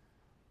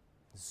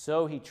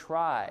 So he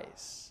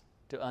tries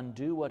to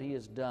undo what he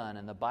has done.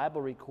 And the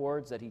Bible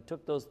records that he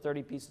took those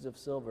 30 pieces of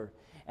silver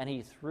and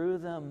he threw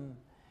them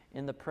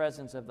in the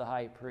presence of the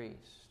high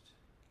priest.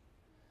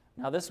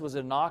 Now, this was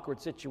an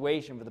awkward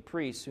situation for the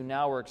priests, who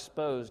now were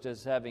exposed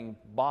as having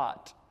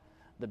bought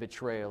the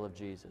betrayal of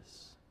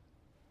Jesus.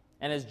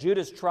 And as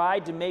Judas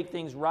tried to make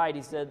things right,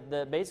 he said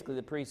that basically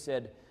the priest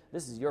said,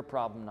 "This is your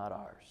problem, not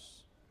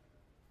ours."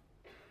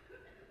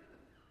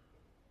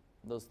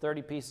 Those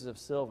 30 pieces of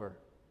silver,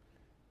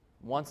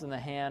 once in the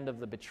hand of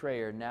the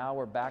betrayer, now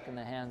were back in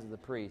the hands of the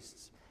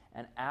priests.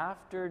 And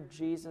after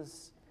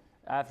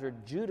after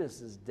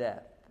Judas's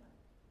death,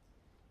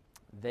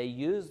 they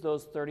used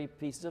those 30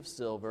 pieces of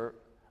silver,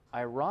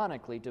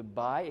 ironically, to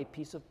buy a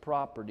piece of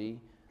property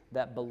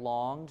that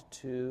belonged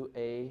to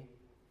a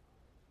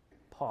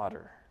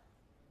potter.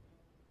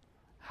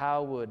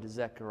 How would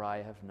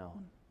Zechariah have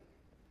known?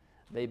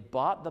 They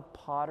bought the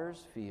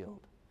potter's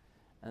field,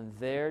 and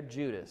there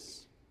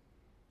Judas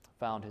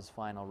found his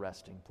final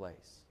resting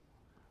place.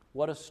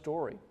 What a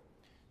story.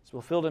 It's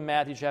fulfilled in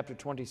Matthew chapter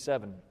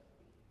 27.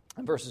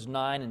 In verses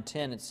 9 and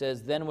 10, it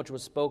says, Then what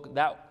was spoken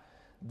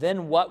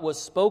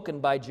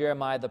by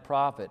Jeremiah the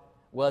prophet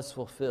was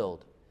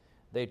fulfilled.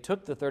 They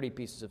took the 30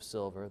 pieces of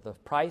silver, the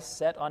price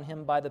set on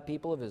him by the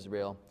people of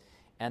Israel,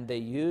 and they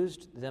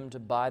used them to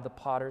buy the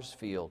potter's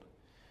field,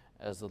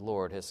 as the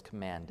Lord has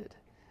commanded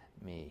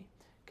me.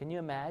 Can you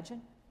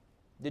imagine?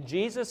 Did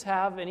Jesus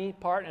have any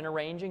part in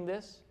arranging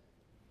this?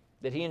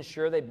 Did he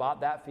ensure they bought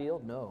that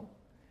field? No.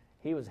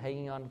 He was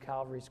hanging on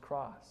Calvary's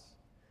cross.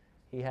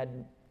 He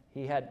had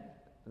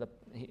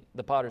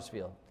the potter's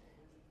field.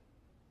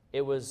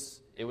 It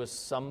was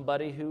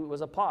somebody who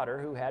was a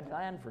potter who had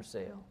land for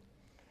sale.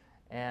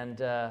 And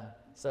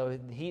so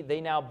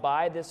they now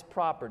buy this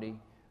property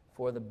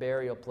for the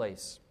burial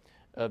place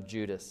of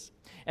Judas.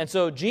 And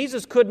so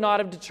Jesus could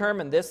not have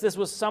determined this. This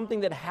was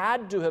something that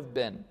had to have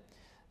been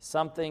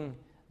something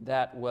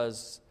that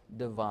was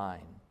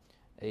divine,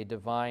 a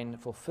divine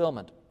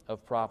fulfillment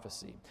of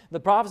prophecy. The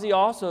prophecy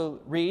also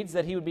reads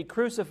that he would be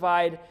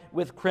crucified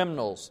with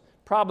criminals,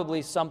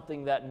 probably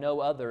something that no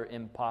other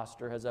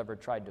impostor has ever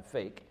tried to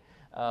fake.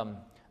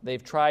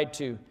 They've tried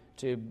to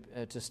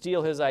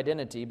steal his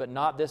identity, but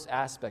not this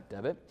aspect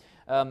of it.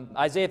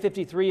 Isaiah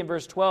 53 and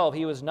verse 12,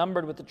 he was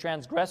numbered with the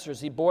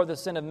transgressors. He bore the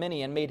sin of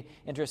many and made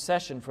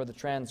intercession for the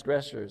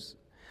transgressors.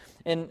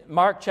 In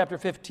Mark chapter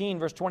 15,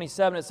 verse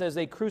 27, it says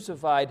they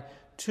crucified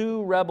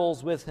 2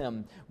 rebels with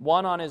him,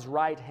 one on his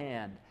right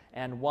hand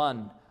and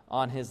one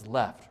on his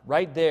left.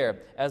 Right there,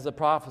 as the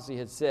prophecy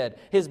had said.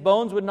 His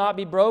bones would not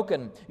be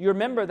broken. You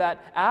remember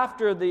that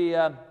after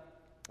the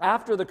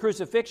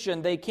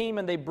crucifixion, they came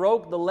and they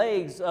broke the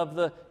legs of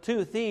the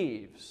 2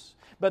 thieves.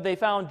 But they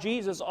found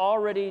Jesus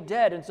already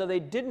dead, and so they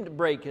didn't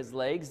break his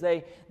legs.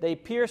 They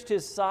pierced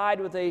his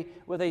side with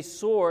a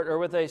sword or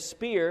with a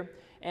spear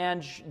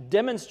and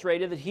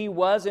demonstrated that he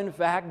was in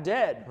fact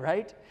dead,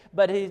 right?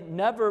 But he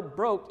never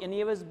broke any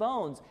of his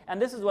bones. And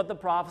this is what the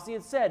prophecy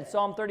had said.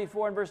 Psalm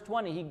 34 and verse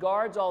 20, he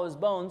guards all his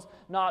bones,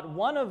 not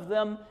one of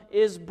them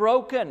is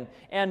broken.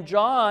 And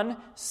John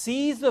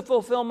sees the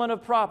fulfillment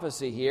of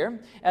prophecy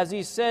here as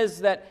he says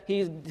that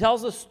he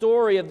tells the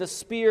story of the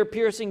spear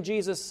piercing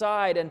Jesus'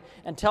 side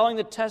and telling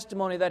the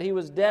testimony that he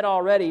was dead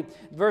already.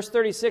 Verse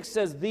 36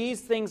 says,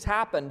 these things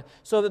happened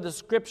so that the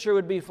scripture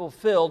would be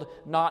fulfilled,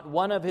 not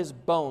one of his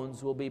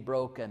bones will be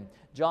broken.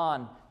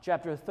 John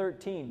chapter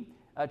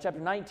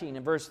 19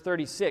 and verse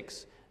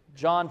 36,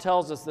 John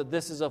tells us that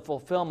this is a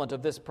fulfillment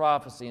of this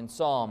prophecy in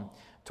Psalm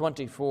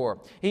 24.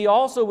 He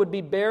also would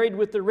be buried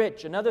with the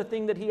rich, another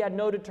thing that he had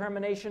no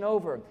determination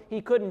over.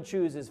 He couldn't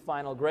choose his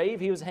final grave.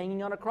 He was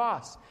hanging on a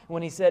cross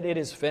when he said, it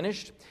is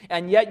finished.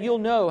 And yet you'll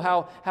know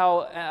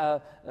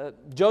how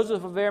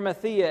Joseph of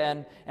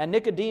Arimathea and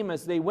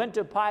Nicodemus, they went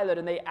to Pilate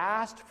and they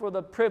asked for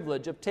the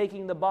privilege of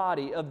taking the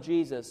body of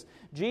Jesus.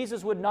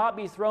 Jesus would not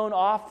be thrown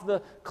off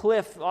the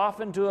cliff,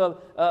 off into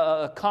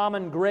a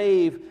common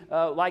grave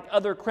like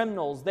other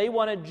criminals. They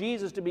wanted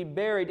Jesus to be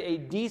buried a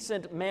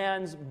decent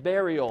man's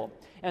burial.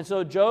 And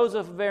so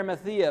Joseph of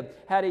Arimathea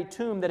had a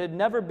tomb that had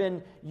never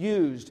been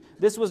used.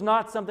 This was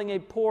not something a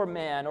poor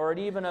man or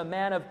even a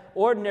man of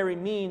ordinary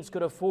means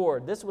could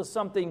afford. This was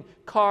something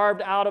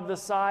carved out of the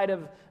side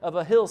of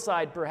a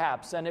hillside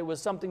perhaps, and it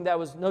was something that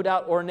was no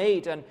doubt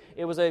ornate, and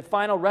it was a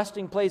final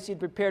resting place he'd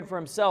prepared for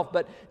himself.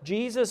 But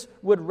Jesus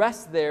would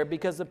rest there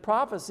because the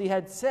prophecy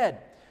had said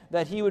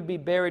that he would be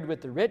buried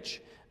with the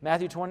rich.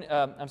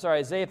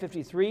 Isaiah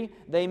 53,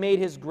 they made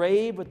his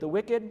grave with the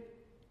wicked,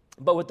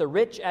 but with the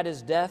rich at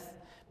his death,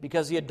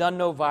 because he had done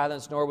no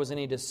violence, nor was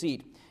any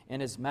deceit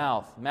in his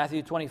mouth.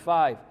 Matthew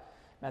 27,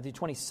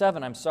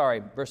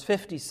 verse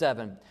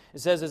 57. It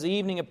says, as the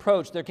evening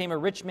approached, there came a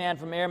rich man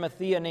from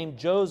Arimathea named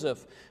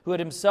Joseph, who had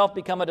himself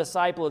become a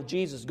disciple of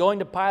Jesus. Going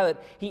to Pilate,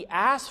 he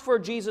asked for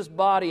Jesus'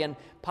 body, and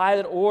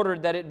Pilate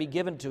ordered that it be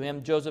given to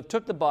him. Joseph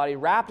took the body,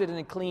 wrapped it in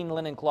a clean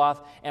linen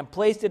cloth, and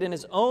placed it in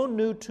his own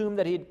new tomb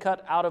that he had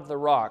cut out of the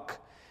rock.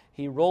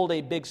 He rolled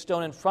a big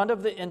stone in front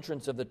of the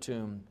entrance of the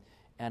tomb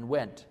and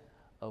went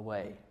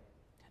away.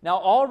 Now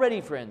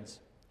already, friends,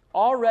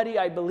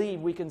 I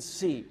believe we can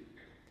see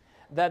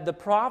that the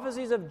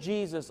prophecies of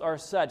Jesus are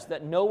such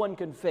that no one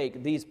can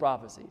fake these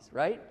prophecies,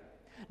 right?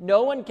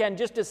 No one can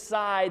just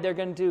decide they're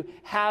going to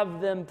have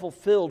them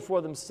fulfilled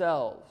for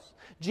themselves.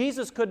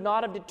 Jesus could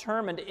not have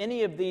determined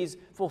any of these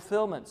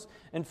fulfillments.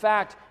 In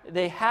fact,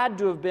 they had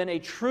to have been a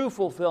true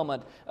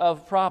fulfillment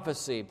of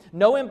prophecy.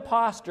 No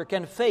imposter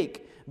can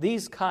fake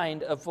these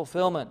kind of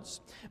fulfillments.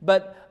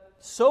 But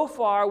so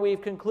far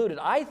we've concluded,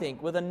 I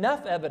think, with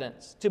enough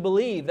evidence to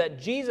believe that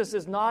Jesus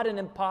is not an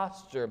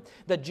impostor,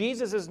 that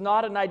Jesus is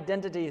not an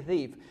identity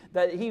thief,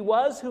 that He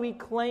was who He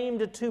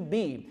claimed to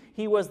be.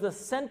 He was the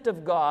sent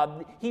of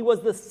God. He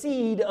was the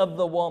seed of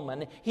the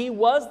woman. He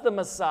was the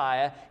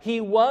Messiah. He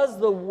was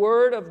the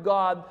Word of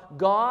God,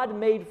 God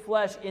made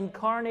flesh,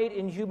 incarnate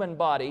in human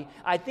body.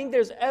 I think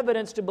there's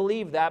evidence to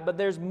believe that, but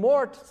there's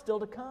more still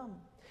to come.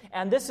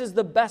 And this is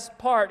the best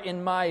part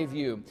in my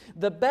view.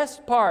 The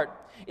best part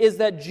is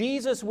that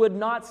Jesus would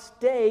not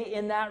stay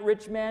in that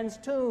rich man's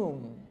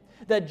tomb,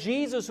 that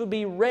Jesus would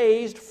be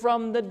raised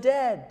from the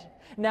dead.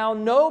 Now,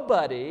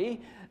 nobody,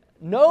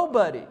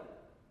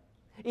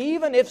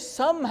 even if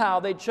somehow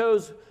they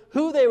chose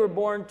who they were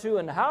born to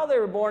and how they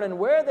were born and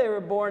where they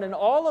were born and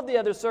all of the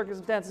other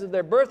circumstances of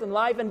their birth and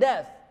life and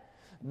death,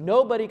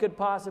 nobody could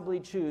possibly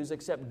choose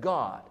except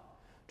God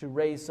to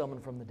raise someone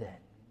from the dead.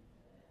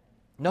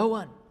 No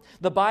one.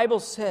 The Bible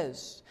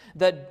says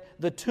that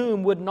the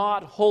tomb would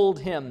not hold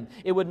him.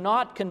 It would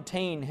not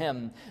contain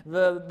him.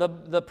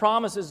 The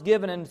promise is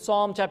given in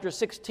Psalm chapter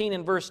 16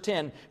 and verse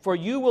 10. For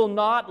you will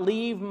not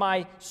leave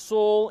my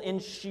soul in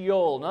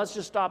Sheol. Now let's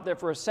just stop there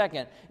for a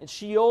second. And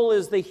Sheol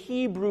is the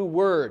Hebrew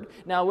word.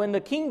 Now when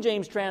the King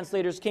James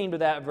translators came to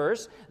that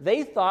verse,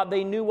 they thought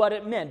they knew what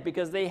it meant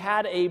because they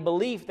had a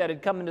belief that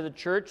had come into the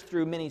church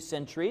through many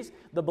centuries.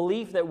 The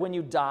belief that when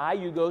you die,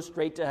 you go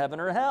straight to heaven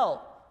or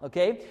hell.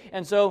 Okay?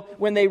 And so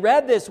when they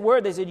read this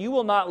word, they said, you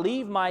will not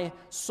leave my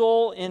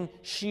soul in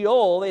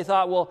Sheol. They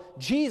thought, well,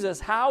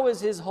 Jesus, how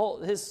is his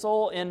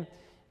soul in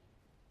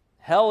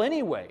hell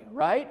anyway,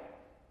 right?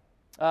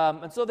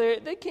 And so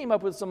they came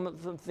up with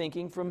some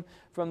thinking from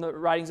the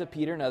writings of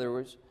Peter, in other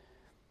words.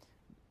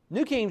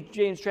 New King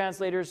James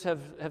translators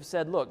have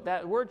said, look,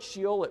 that word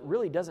Sheol, it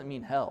really doesn't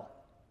mean hell.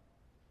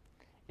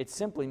 It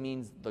simply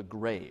means the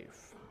grave.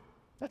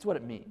 That's what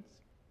it means.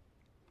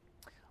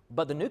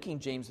 But the New King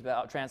James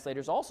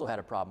translators also had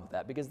a problem with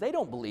that because they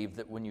don't believe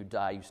that when you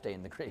die you stay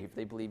in the grave.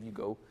 They believe you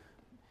go.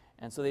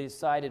 And so they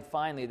decided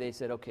finally, they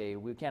said, okay,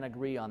 we can't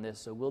agree on this,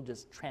 so we'll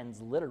just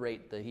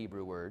transliterate the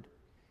Hebrew word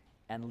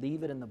and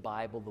leave it in the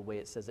Bible the way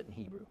it says it in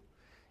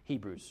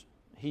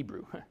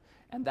Hebrew.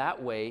 And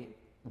that way,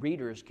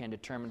 readers can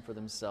determine for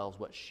themselves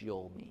what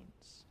Sheol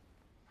means.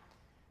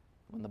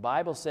 When the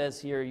Bible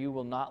says here, you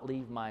will not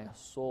leave my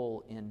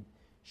soul in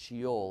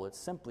Sheol, it's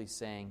simply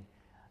saying,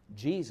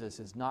 Jesus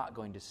is not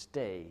going to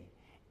stay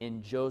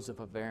in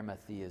Joseph of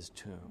Arimathea's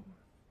tomb.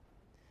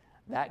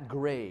 That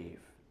grave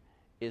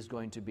is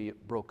going to be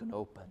broken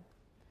open.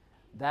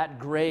 That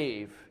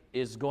grave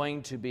is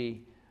going to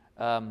be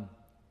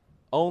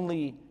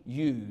only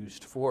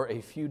used for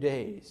a few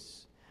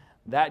days.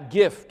 That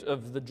gift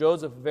of the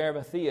Joseph of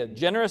Arimathea,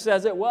 generous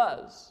as it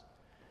was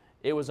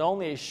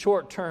only a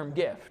short-term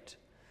gift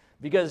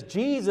because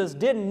Jesus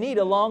didn't need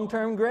a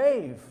long-term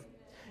grave.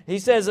 He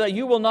says,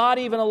 you will not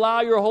even allow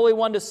your Holy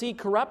One to see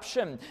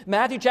corruption.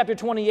 Matthew chapter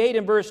 28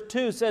 and verse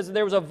 2 says that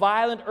there was a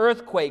violent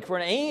earthquake, for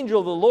an angel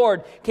of the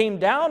Lord came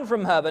down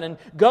from heaven and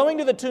going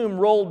to the tomb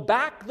rolled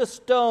back the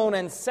stone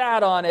and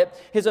sat on it.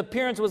 His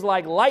appearance was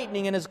like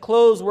lightning and his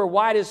clothes were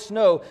white as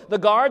snow. The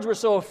guards were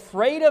so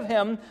afraid of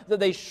him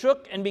that they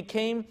shook and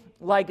became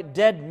like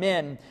dead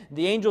men.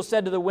 The angel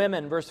said to the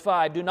women, verse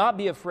 5, do not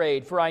be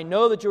afraid, for I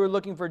know that you are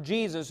looking for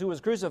Jesus who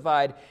was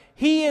crucified.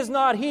 He is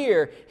not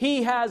here.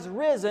 He has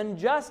risen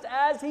just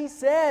as he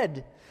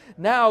said.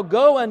 Now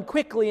go and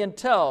quickly and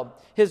tell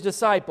his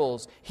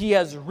disciples, he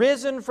has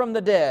risen from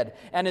the dead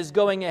and is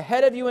going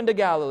ahead of you into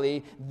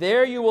Galilee.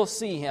 There you will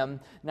see him.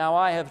 Now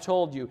I have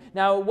told you.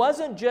 Now it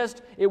wasn't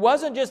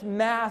just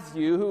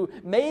Matthew who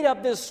made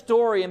up this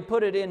story and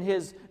put it in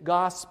his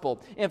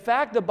gospel. In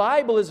fact, the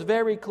Bible is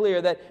very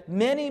clear that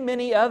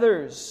many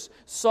others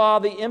saw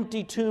the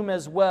empty tomb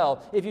as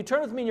well. If you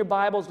turn with me in your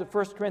Bibles to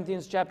 1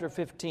 Corinthians chapter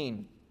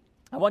 15,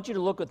 I want you to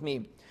look with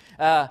me.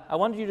 I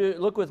want you to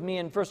look with me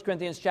in 1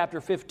 Corinthians chapter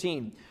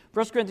 15.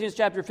 1 Corinthians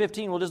chapter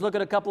 15, we'll just look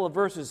at a couple of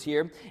verses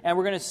here, and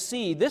we're going to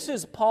see, this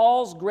is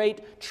Paul's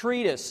great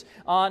treatise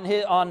on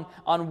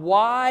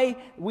why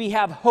we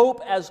have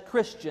hope as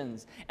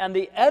Christians. And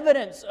the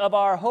evidence of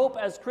our hope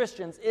as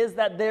Christians is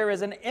that there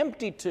is an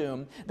empty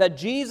tomb, that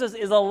Jesus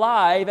is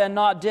alive and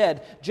not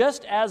dead,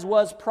 just as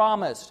was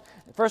promised.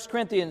 1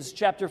 Corinthians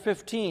chapter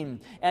 15,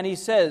 and he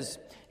says,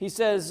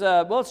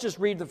 well, let's just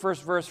read the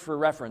first verse for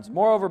reference.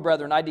 Moreover,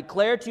 brethren, I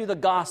declare to you the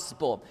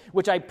gospel,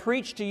 which I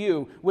preached to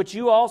you, which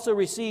you also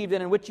received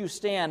and in which you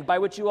stand, by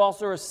which you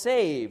also are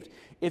saved,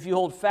 if you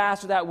hold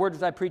fast to that word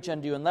which I preach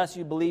unto you, unless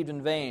you believed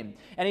in vain.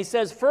 And he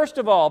says, first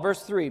of all,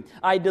 verse 3,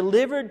 I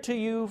delivered to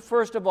you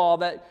first of all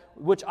that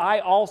which I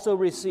also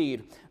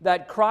received,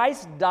 that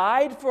Christ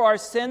died for our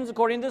sins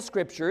according to the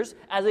Scriptures,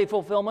 as a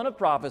fulfillment of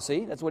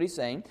prophecy, that's what he's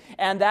saying,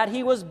 and that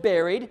he was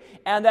buried,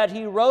 and that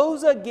he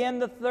rose again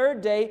the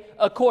third day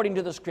according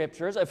to the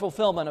Scriptures, a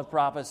fulfillment of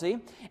prophecy,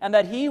 and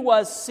that he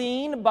was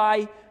seen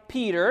by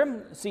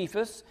Peter,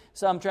 Cephas,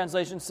 some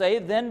translations say,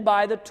 then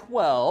by the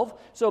 12.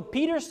 So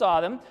Peter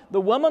saw them.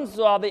 The woman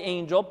saw the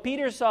angel.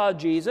 Peter saw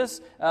Jesus.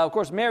 Of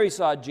course, Mary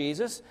saw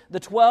Jesus. The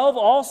 12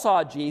 all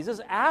saw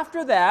Jesus.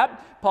 After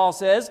that, Paul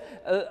says,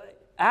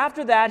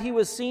 after that he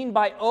was seen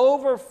by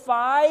over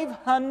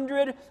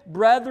 500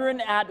 brethren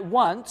at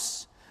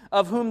once,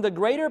 of whom the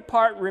greater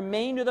part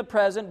remain to the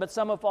present, but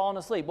some have fallen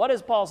asleep. What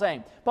is Paul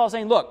saying? Paul's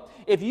saying, look,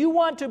 if you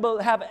want to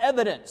have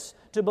evidence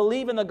to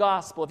believe in the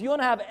gospel, if you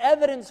want to have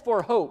evidence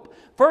for hope,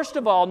 first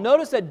of all,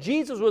 notice that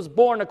Jesus was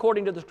born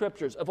according to the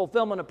Scriptures, a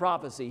fulfillment of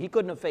prophecy. He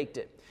couldn't have faked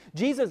it.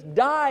 Jesus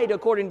died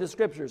according to the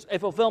Scriptures, a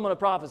fulfillment of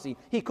prophecy.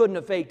 He couldn't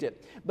have faked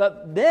it.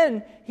 But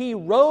then he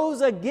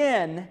rose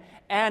again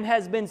and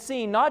has been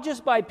seen not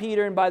just by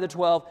Peter and by the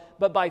 12,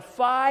 but by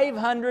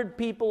 500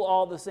 people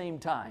all at the same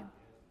time.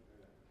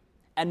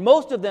 And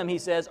most of them, he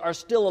says, are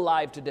still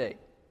alive today.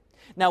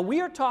 Now, we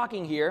are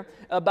talking here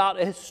about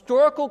a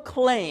historical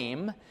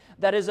claim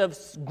that is of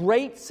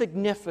great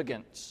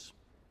significance.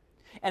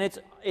 And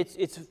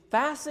it's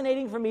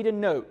fascinating for me to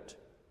note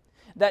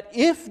that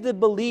if the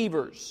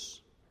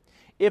believers,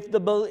 if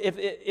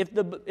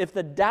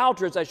the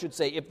doubters, I should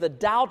say, if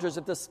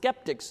the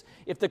skeptics,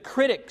 if the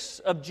critics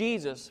of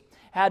Jesus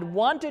had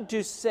wanted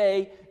to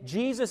say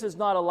Jesus is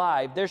not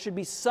alive, there should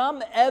be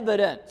some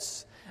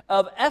evidence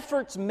of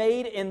efforts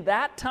made in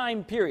that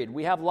time period.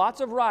 We have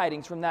lots of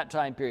writings from that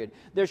time period.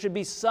 There should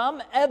be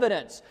some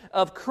evidence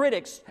of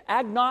critics,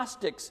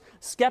 agnostics,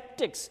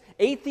 skeptics,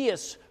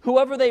 atheists,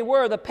 whoever they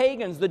were, the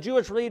pagans, the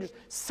Jewish leaders.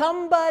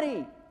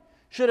 Somebody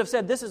should have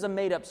said, this is a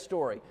made-up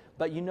story.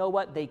 But you know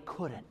what? They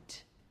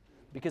couldn't.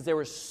 Because there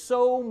were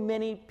so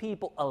many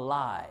people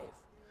alive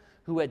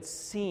who had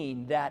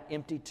seen that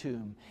empty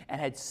tomb and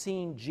had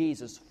seen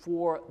Jesus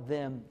for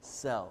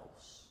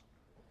themselves.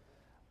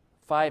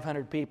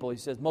 500 people, he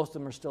says, most of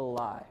them are still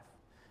alive.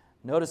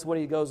 Notice what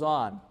he goes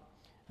on.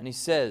 And he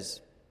says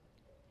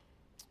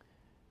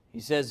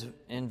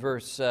in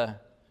verse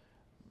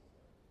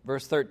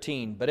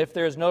 13, but if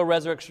there is no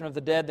resurrection of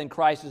the dead, then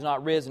Christ is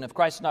not risen. If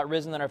Christ is not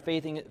risen, then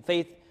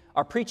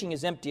our preaching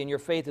is empty, and your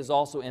faith is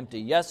also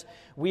empty. Yes,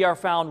 we are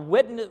found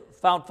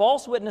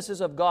false witnesses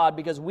of God,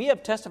 because we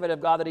have testified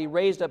of God that he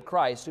raised up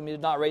Christ, whom he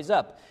did not raise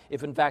up,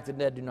 if in fact the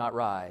dead do not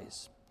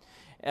rise.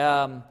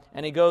 And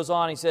he goes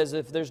on, he says,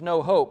 if there's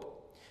no hope,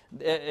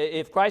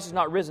 if Christ is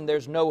not risen,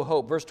 there's no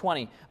hope. Verse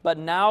 20, but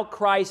now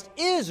Christ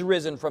is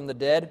risen from the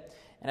dead,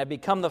 and have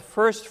become the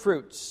first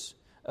fruits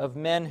of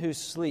men who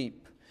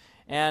sleep.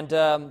 And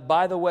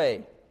by the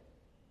way,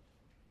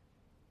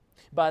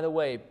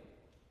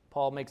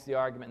 Paul makes the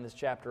argument in this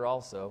chapter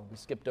also. We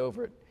skipped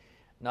over it.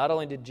 Not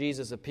only did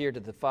Jesus appear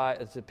to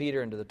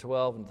Peter and to the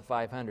 12 and to the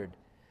 500,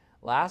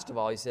 last of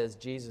all, he says,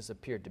 Jesus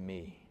appeared to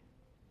me.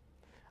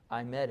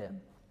 I met him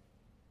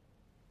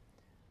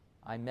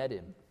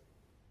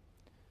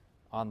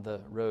on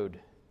the road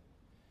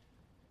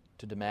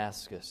to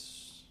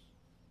Damascus.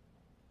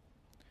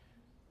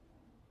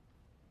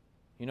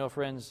 You know,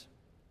 friends,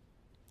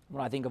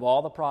 when I think of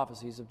all the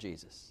prophecies of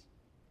Jesus,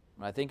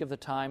 when I think of the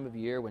time of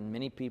year when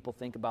many people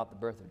think about the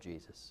birth of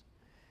Jesus,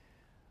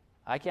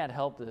 I can't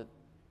help to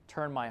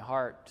turn my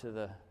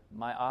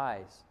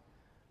eyes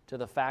to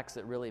the facts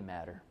that really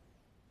matter.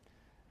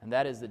 And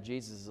that is that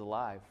Jesus is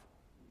alive.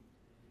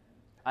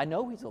 I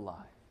know he's alive.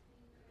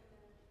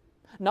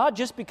 Not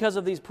just because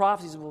of these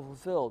prophecies were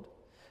fulfilled,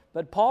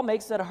 but Paul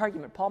makes that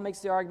argument. Paul makes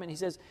the argument, he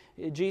says,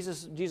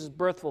 Jesus'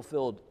 birth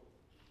fulfilled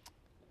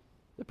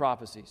the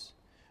prophecies.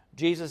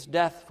 Jesus'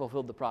 death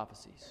fulfilled the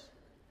prophecies.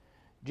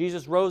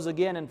 Jesus rose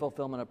again in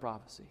fulfillment of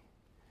prophecy.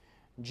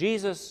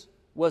 Jesus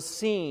was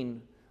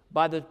seen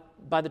by the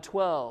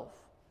 12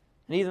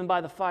 and even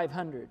by the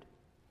 500.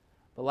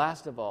 But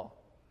last of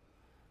all,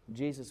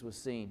 Jesus was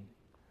seen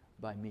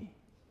by me.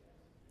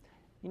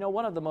 You know,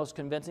 one of the most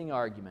convincing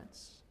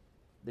arguments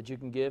that you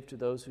can give to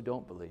those who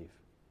don't believe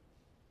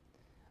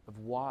of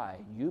why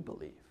you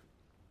believe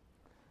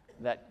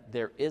that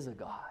there is a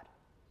God,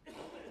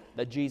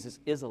 that Jesus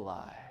is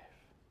alive,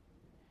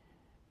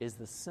 is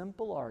the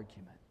simple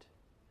argument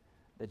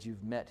that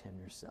you've met him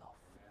yourself.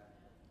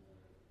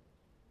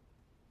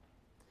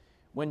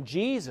 When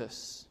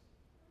Jesus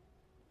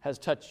has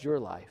touched your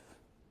life,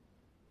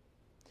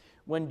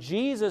 when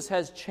Jesus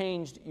has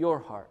changed your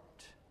heart,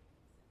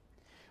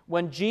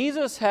 when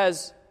Jesus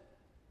has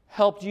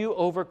helped you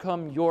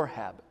overcome your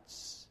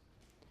habits,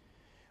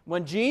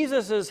 when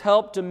Jesus has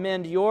helped to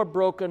mend your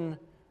broken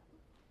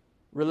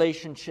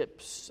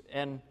relationships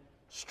and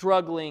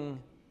struggling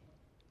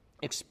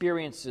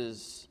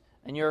experiences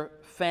and your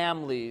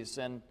families,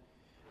 and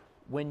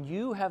when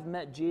you have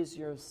met Jesus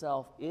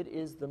yourself, it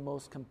is the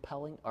most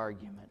compelling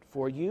argument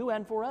for you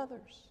and for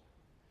others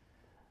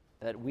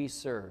that we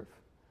serve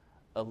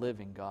a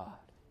living God.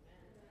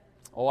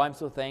 Oh, I'm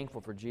so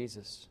thankful for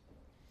Jesus.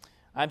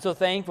 I'm so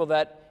thankful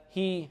that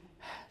he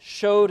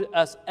showed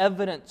us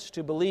evidence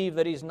to believe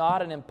that he's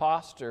not an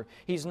imposter.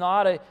 He's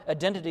not an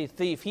identity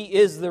thief. He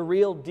is the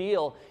real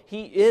deal.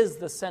 He is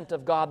the sent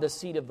of God, the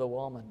seed of the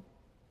woman.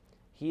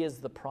 He is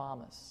the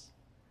promise.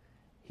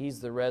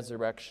 He's the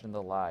resurrection and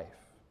the life.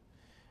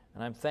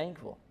 And I'm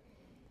thankful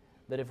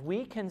that if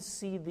we can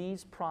see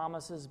these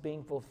promises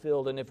being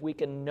fulfilled, and if we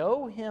can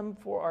know Him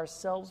for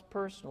ourselves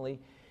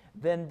personally,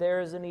 then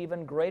there's an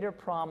even greater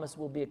promise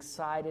we'll be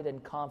excited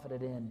and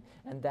confident in.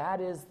 And that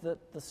is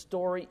that the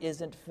story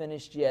isn't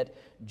finished yet.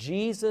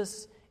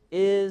 Jesus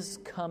is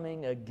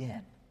coming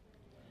again.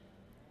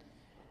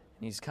 And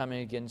He's coming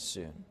again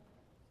soon.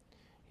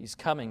 He's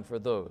coming for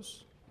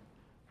those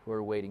who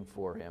are waiting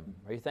for Him.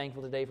 Are you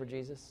thankful today for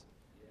Jesus?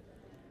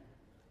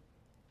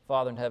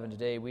 Father in heaven,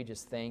 today we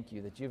just thank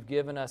You that You've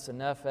given us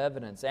enough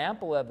evidence,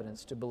 ample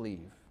evidence to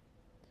believe.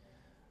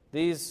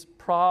 These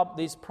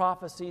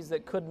prophecies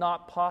that could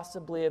not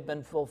possibly have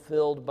been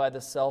fulfilled by the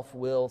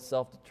self-will,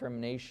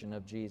 self-determination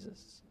of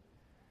Jesus.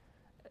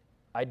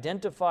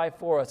 Identify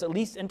for us, at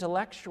least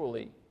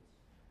intellectually,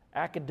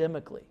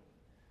 academically,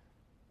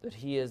 that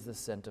He is the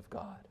sent of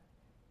God.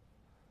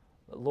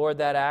 But Lord,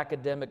 that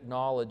academic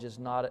knowledge is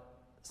not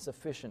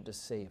sufficient to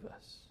save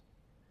us.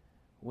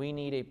 We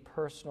need a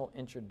personal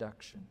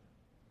introduction,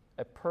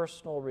 a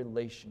personal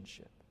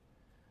relationship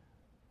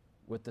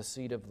with the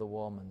seed of the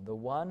woman, the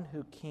one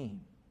who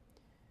came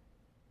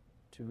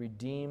to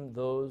redeem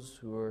those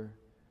who are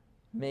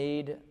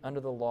made under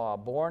the law,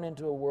 born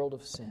into a world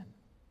of sin,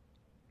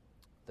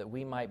 that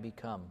we might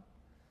become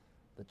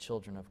the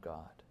children of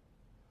God.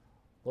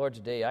 Lord,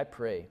 today I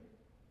pray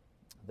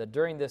that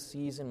during this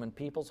season when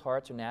people's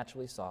hearts are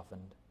naturally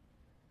softened,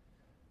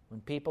 when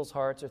people's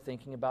hearts are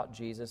thinking about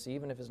Jesus,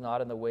 even if it's not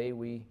in the way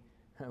we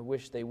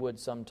wish they would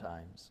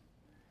sometimes,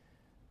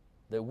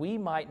 that we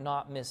might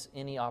not miss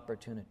any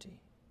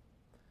opportunity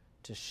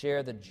to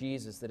share the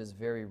Jesus that is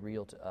very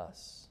real to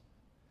us.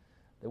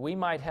 That we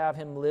might have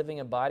Him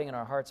living and abiding in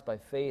our hearts by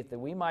faith, that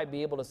we might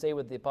be able to say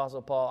with the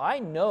Apostle Paul, I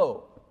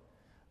know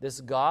this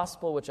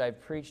gospel which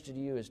I've preached to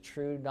you is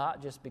true, not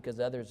just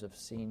because others have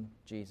seen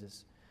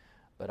Jesus,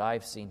 but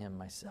I've seen Him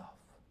myself.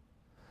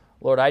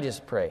 Lord, I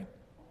just pray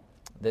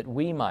that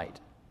we might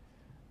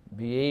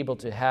be able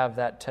to have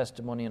that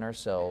testimony in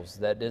ourselves,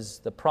 that is,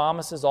 the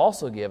promise is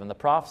also given, the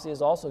prophecy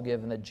is also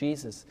given that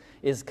Jesus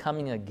is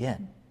coming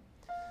again,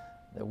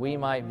 that we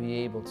might be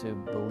able to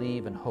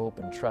believe and hope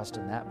and trust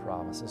in that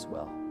promise as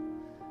well.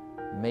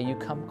 May You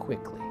come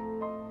quickly.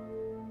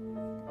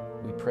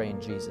 We pray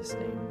in Jesus'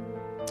 name.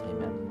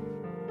 Amen.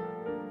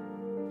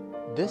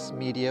 This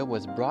media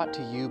was brought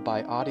to you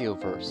by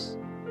Audioverse,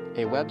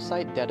 a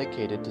website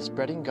dedicated to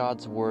spreading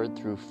God's Word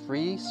through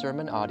free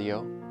sermon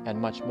audio and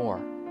much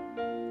more.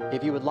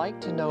 If you would like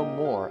to know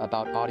more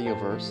about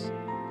Audioverse,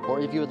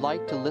 or if you would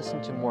like to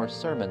listen to more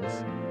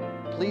sermons,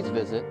 please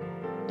visit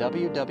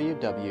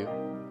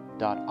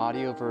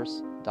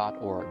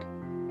www.audioverse.org.